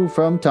 who,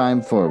 from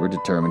time forward,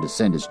 determined to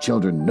send his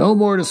children no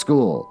more to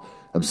school,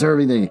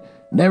 observing they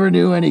never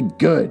knew any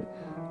good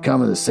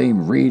come of the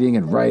same reading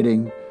and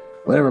writing.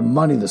 Whatever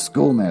money the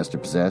schoolmaster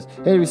possessed,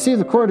 and he received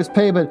the quarter's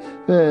pay, but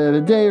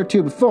a day or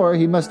 2 before,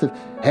 he must have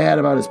had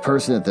about his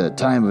person at the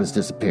time of his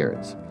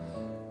disappearance.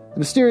 The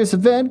mysterious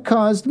event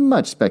caused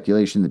much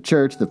speculation in the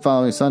church the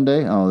following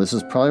Sunday. Oh, this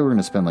is probably, we're going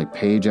to spend like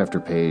page after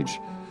page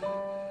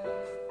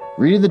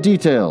reading the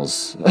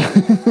details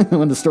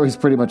when the story's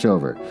pretty much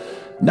over.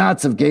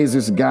 Knots of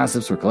gazers and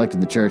gossips were collected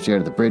in the churchyard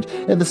at the bridge,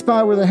 and the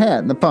spot where the hat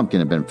and the pumpkin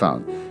had been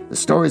found. The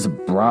stories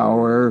of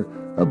Brower,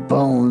 of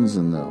Bones,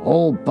 and the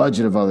whole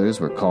budget of others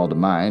were called to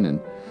mind, and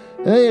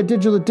they had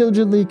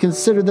diligently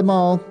considered them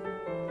all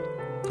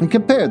and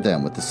compared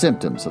them with the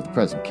symptoms of the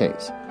present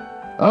case.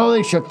 Oh,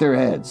 they shook their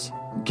heads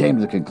and came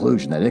to the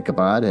conclusion that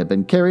Ichabod had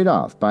been carried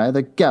off by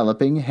the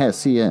galloping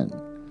Hessian.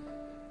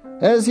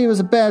 As he was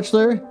a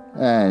bachelor,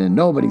 and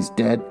nobody's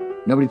dead,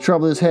 nobody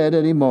troubled his head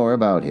any more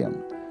about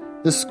him.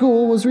 The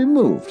school was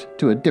removed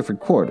to a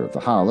different quarter of the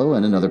hollow,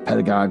 and another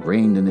pedagogue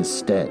reigned in his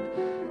stead.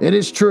 It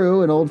is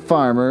true, an old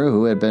farmer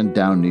who had been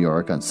down in New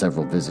York on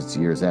several visits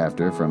years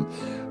after, from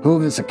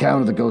whom this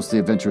account of the ghostly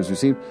adventure was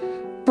received,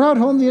 brought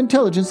home the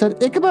intelligence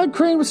that Ichabod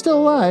Crane was still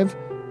alive,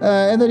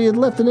 and that he had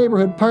left the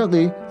neighborhood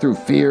partly through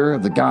fear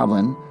of the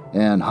goblin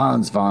and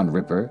Hans von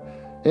Ripper,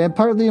 and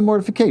partly in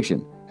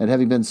mortification at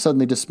having been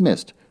suddenly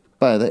dismissed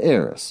by the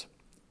heiress.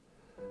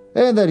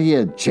 and that he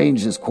had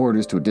changed his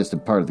quarters to a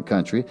distant part of the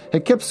country,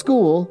 had kept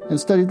school and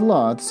studied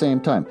law at the same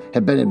time,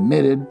 had been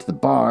admitted to the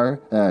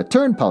bar,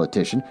 turned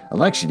politician,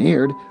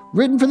 electioneered,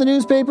 written for the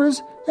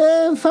newspapers,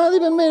 and finally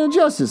been made a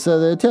justice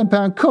of the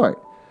 10-pound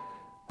court.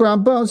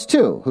 Brom Bones,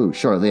 too, who,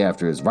 shortly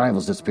after his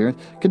rival's disappearance,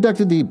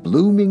 conducted the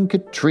blooming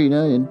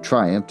Katrina in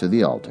triumph to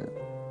the altar,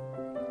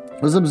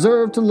 was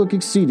observed to look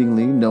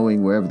exceedingly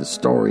knowing wherever the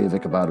story of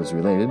Ichabod was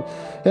related,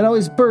 and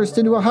always burst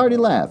into a hearty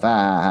laugh,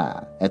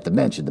 at the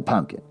mention of the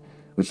pumpkin,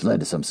 which led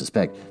to some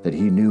suspect that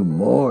he knew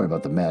more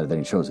about the matter than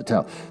he chose to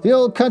tell. The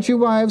old country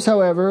wives,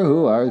 however,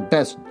 who are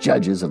best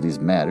judges of these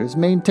matters,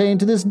 maintain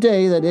to this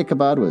day that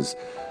Ichabod was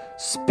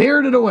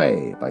spirited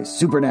away by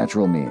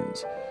supernatural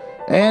means.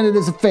 And it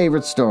is a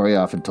favorite story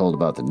often told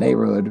about the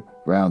neighborhood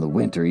around the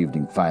winter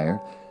evening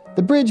fire.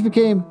 The bridge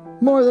became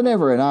more than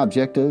ever an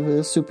object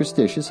of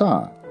superstitious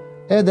awe,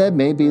 and that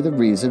may be the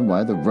reason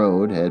why the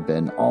road had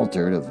been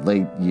altered of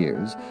late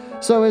years,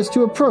 so as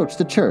to approach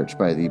the church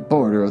by the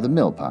border of the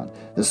mill pond.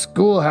 The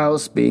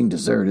schoolhouse, being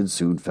deserted,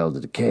 soon fell to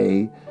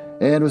decay,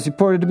 and was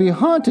reported to be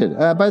haunted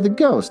by the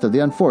ghost of the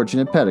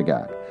unfortunate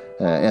pedagogue,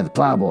 and the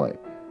plowboy,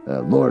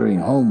 loitering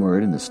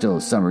homeward in the still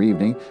summer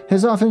evening,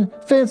 has often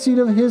fancied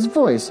of his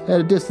voice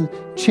at a distance,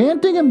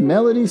 chanting a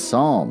melody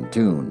psalm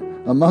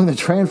tune among the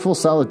tranquil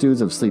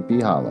solitudes of Sleepy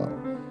Hollow.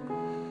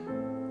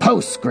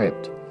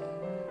 Postscript.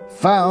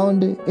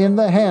 Found in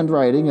the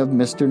handwriting of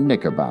Mr.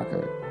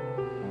 Knickerbocker.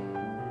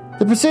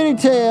 The preceding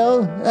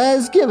tale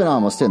is given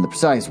almost in the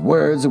precise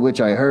words in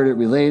which I heard it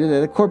related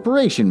at a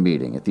corporation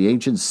meeting at the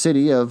ancient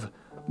city of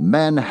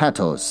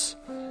Manhattos,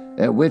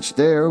 at which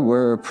there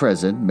were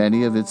present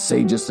many of its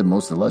sagest and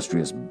most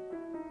illustrious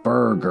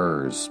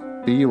burghers.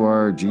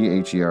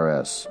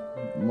 Burghers.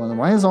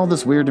 Why is all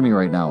this weird to me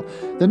right now?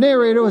 The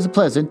narrator was a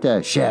pleasant,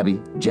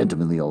 shabby,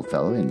 gentlemanly old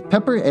fellow in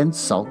pepper and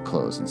salt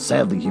clothes and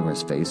sadly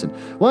humorous face, and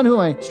one whom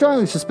I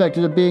strongly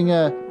suspected of being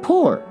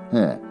poor.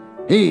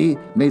 He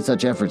made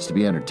such efforts to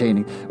be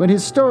entertaining. When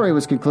his story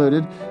was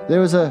concluded,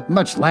 there was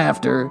much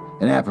laughter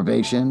and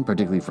approbation,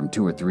 particularly from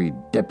 2 or 3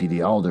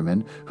 deputy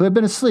aldermen who had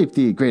been asleep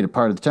the greater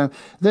part of the time.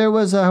 There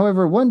was,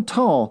 however, one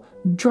tall,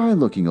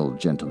 dry-looking old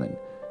gentleman,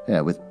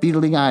 with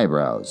beetling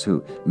eyebrows,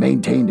 who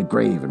maintained a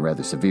grave and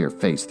rather severe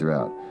face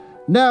throughout.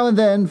 Now and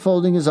then,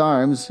 folding his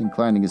arms,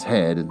 inclining his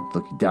head, and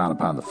looking down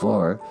upon the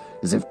floor,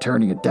 as if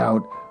turning a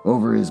doubt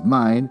over his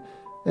mind,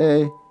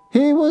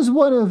 he was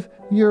one of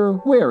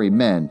your wary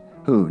men,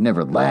 who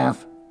never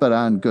laugh but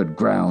on good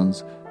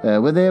grounds,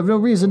 when they have no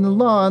reason in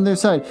law on their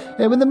side.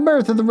 And when the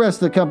mirth of the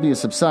rest of the company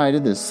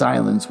subsided, the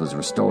silence was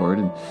restored,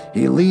 and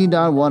he leaned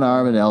on one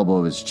arm and elbow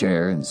of his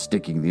chair, and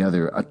sticking the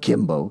other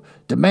akimbo,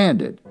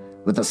 demanded,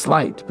 with a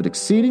slight but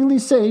exceedingly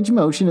sage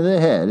motion of the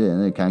head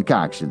and a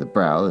concoction of the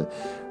brow,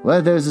 well,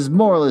 there's his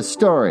moralist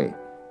story.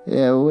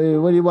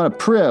 What do you want to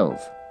prove?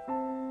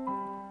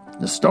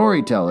 The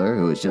storyteller,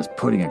 who was just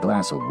putting a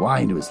glass of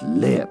wine to his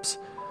lips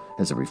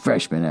as a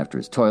refreshment after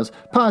his toils,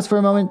 paused for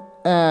a moment,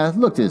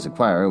 looked at his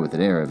inquirer with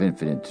an air of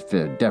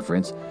infinite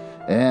deference,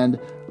 and,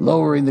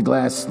 lowering the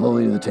glass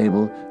slowly to the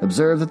table,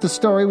 observed that the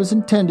story was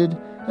intended,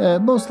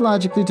 most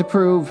logically, to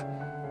prove,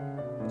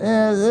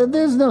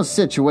 there's no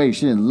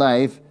situation in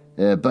life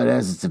but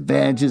has its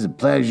advantages and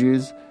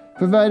pleasures,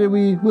 provided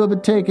we will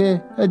but take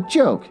a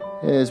joke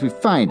as we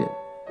find it.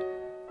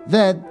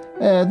 That,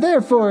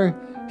 therefore,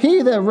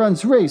 he that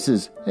runs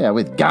races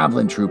with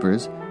goblin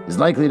troopers is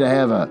likely to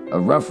have a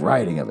rough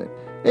riding of it.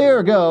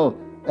 Ergo,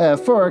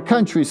 for a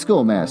country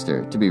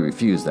schoolmaster to be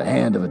refused the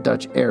hand of a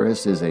Dutch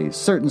heiress is a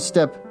certain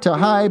step to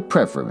high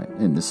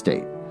preferment in the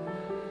state.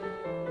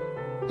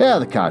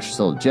 The cautious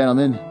old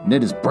gentleman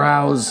knit his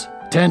brows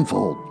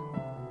tenfold,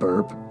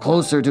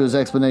 closer to his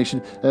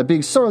explanation,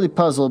 being sorely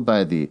puzzled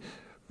by the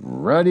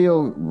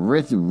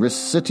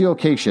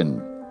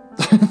recitation.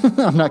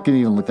 I'm not going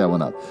to even look that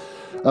one up.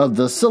 Of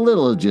the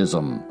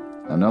syllogism.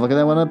 I'm not looking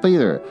that one up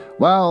either.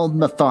 While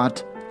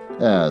methought,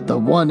 the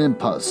one in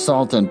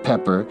salt and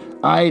pepper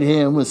eyed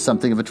him with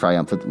something of a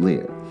triumphant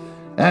leer.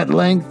 At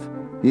length,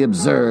 he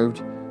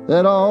observed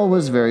that all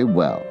was very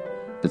well,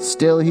 but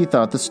still he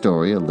thought the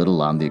story a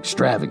little on the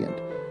extravagant.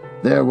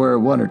 There were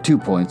 1 or 2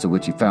 points at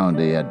which he found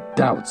he had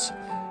doubts.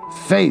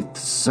 Faith,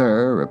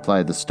 sir,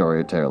 replied the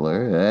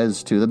storyteller,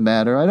 as to the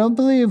matter, I don't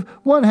believe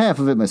one half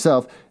of it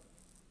myself.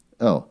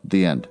 Oh,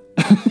 the end.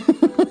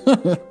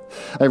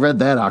 I read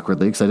that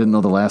awkwardly because I didn't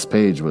know the last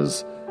page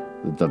was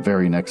the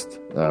very next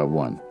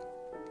one.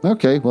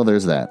 Okay, well,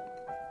 there's that.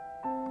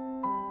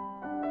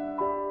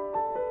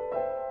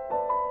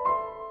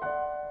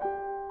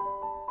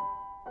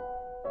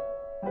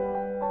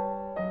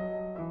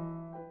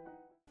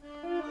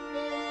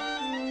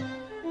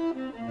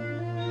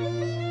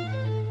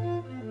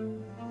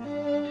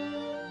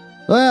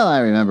 Well, I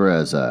remember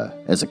as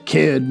a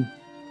kid,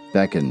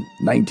 back in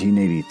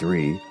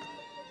 1983,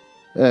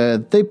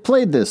 they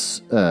played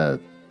this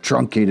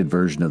truncated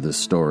version of this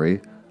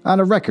story on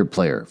a record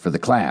player for the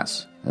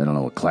class. I don't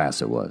know what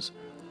class it was.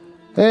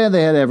 And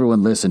they had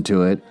everyone listen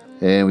to it,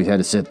 and we had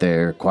to sit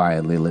there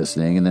quietly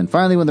listening. And then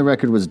finally, when the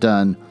record was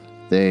done,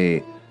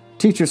 the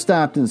teacher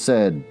stopped and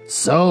said,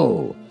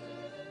 "So,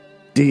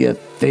 do you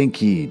think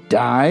he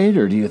died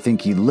or do you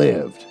think he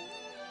lived?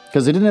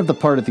 Because they didn't have the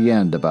part at the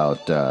end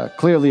about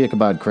clearly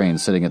Ichabod Crane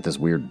sitting at this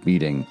weird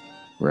meeting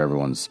where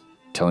everyone's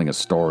telling a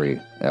story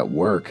at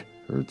work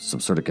or some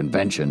sort of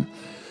convention.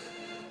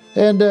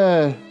 And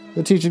the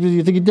teacher, do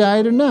you think he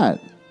died or not?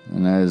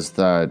 And I just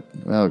thought,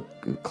 well,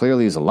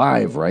 clearly he's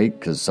alive, right?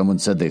 Because someone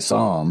said they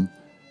saw him.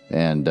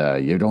 And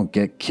you don't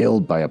get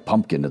killed by a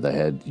pumpkin to the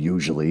head,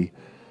 usually.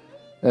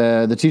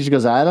 The teacher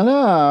goes, I don't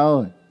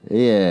know.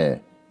 Yeah.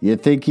 You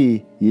think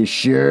you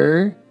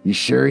sure? You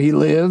sure he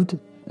lived?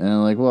 And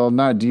I'm like, well,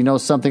 no, do you know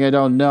something I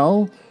don't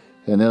know?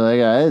 And they're like,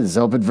 it's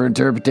open for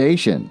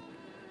interpretation.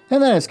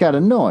 And then I just got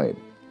annoyed.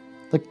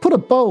 Like, put a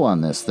bow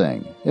on this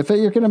thing. If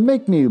you're going to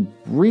make me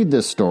read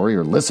this story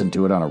or listen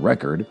to it on a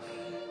record,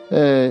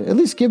 at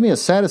least give me a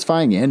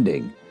satisfying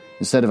ending.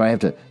 Instead of I have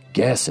to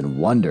guess and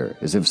wonder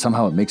as if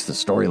somehow it makes the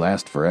story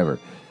last forever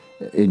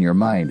in your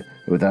mind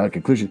without a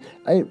conclusion.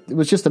 I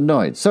was just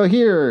annoyed. So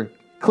here,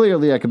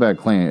 clearly Ichabod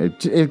Crane,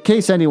 in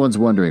case anyone's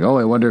wondering,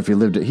 I wonder if he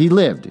lived. He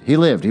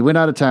lived. He went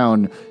out of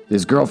town.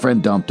 His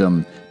girlfriend dumped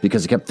him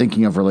because he kept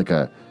thinking of her like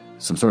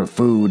some sort of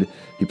food.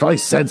 He probably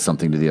said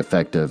something to the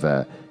effect of,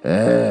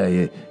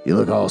 you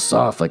look all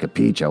soft like a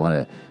peach.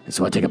 I just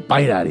want to take a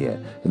bite out of you.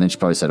 And then she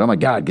probably said, oh my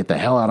God, get the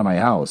hell out of my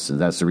house. And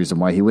that's the reason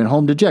why he went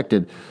home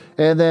dejected.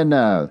 And then,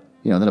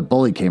 then a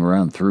bully came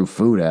around and threw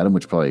food at him,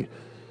 which probably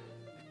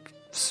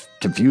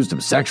confused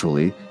him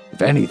sexually,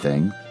 if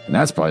anything. And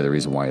that's probably the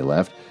reason why he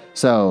left.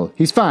 So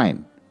he's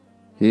fine.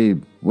 He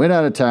went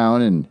out of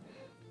town and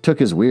took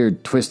his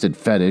weird twisted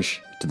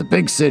fetish to the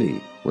big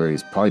city where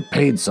he's probably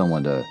paid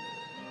someone to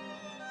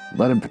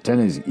let him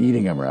pretend he's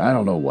eating him or I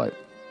don't know what.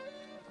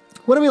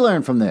 What do we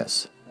learn from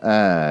this?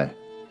 If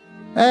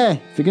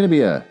you're going to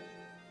be a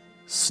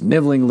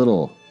sniveling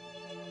little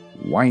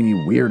whiny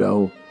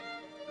weirdo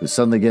who's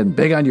suddenly getting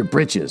big on your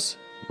britches,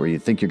 where you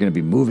think you're going to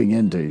be moving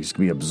into, you're going to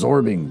be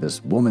absorbing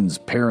this woman's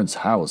parents'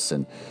 house,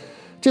 and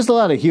just a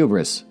lot of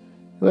hubris.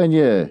 When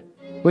you're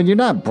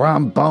not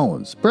Brom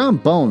Bones. Brom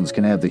Bones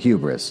can have the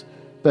hubris,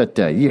 but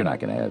you're not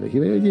going to have the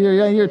hubris.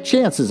 Your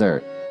chances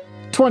are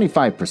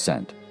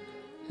 25%.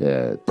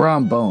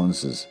 Brom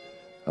Bones is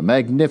a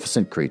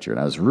magnificent creature, and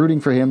I was rooting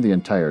for him the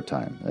entire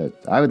time.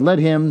 I would let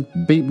him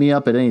beat me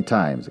up at any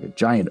time. He's like a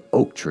giant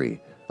oak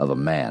tree of a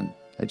man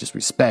I just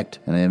respect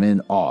and am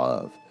in awe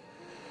of.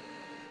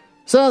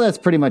 So that's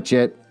pretty much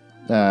it.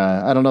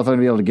 I don't know if I'm going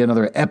to be able to get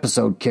another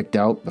episode kicked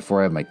out before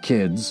I have my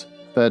kids,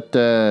 but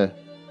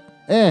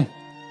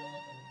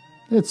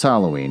it's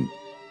Halloween.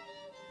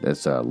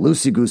 It's a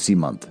loosey-goosey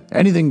month.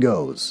 Anything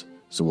goes.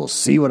 So we'll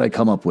see what I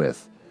come up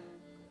with.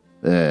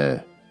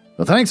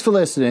 Well, thanks for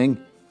listening,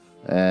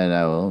 and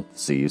I will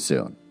see you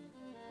soon.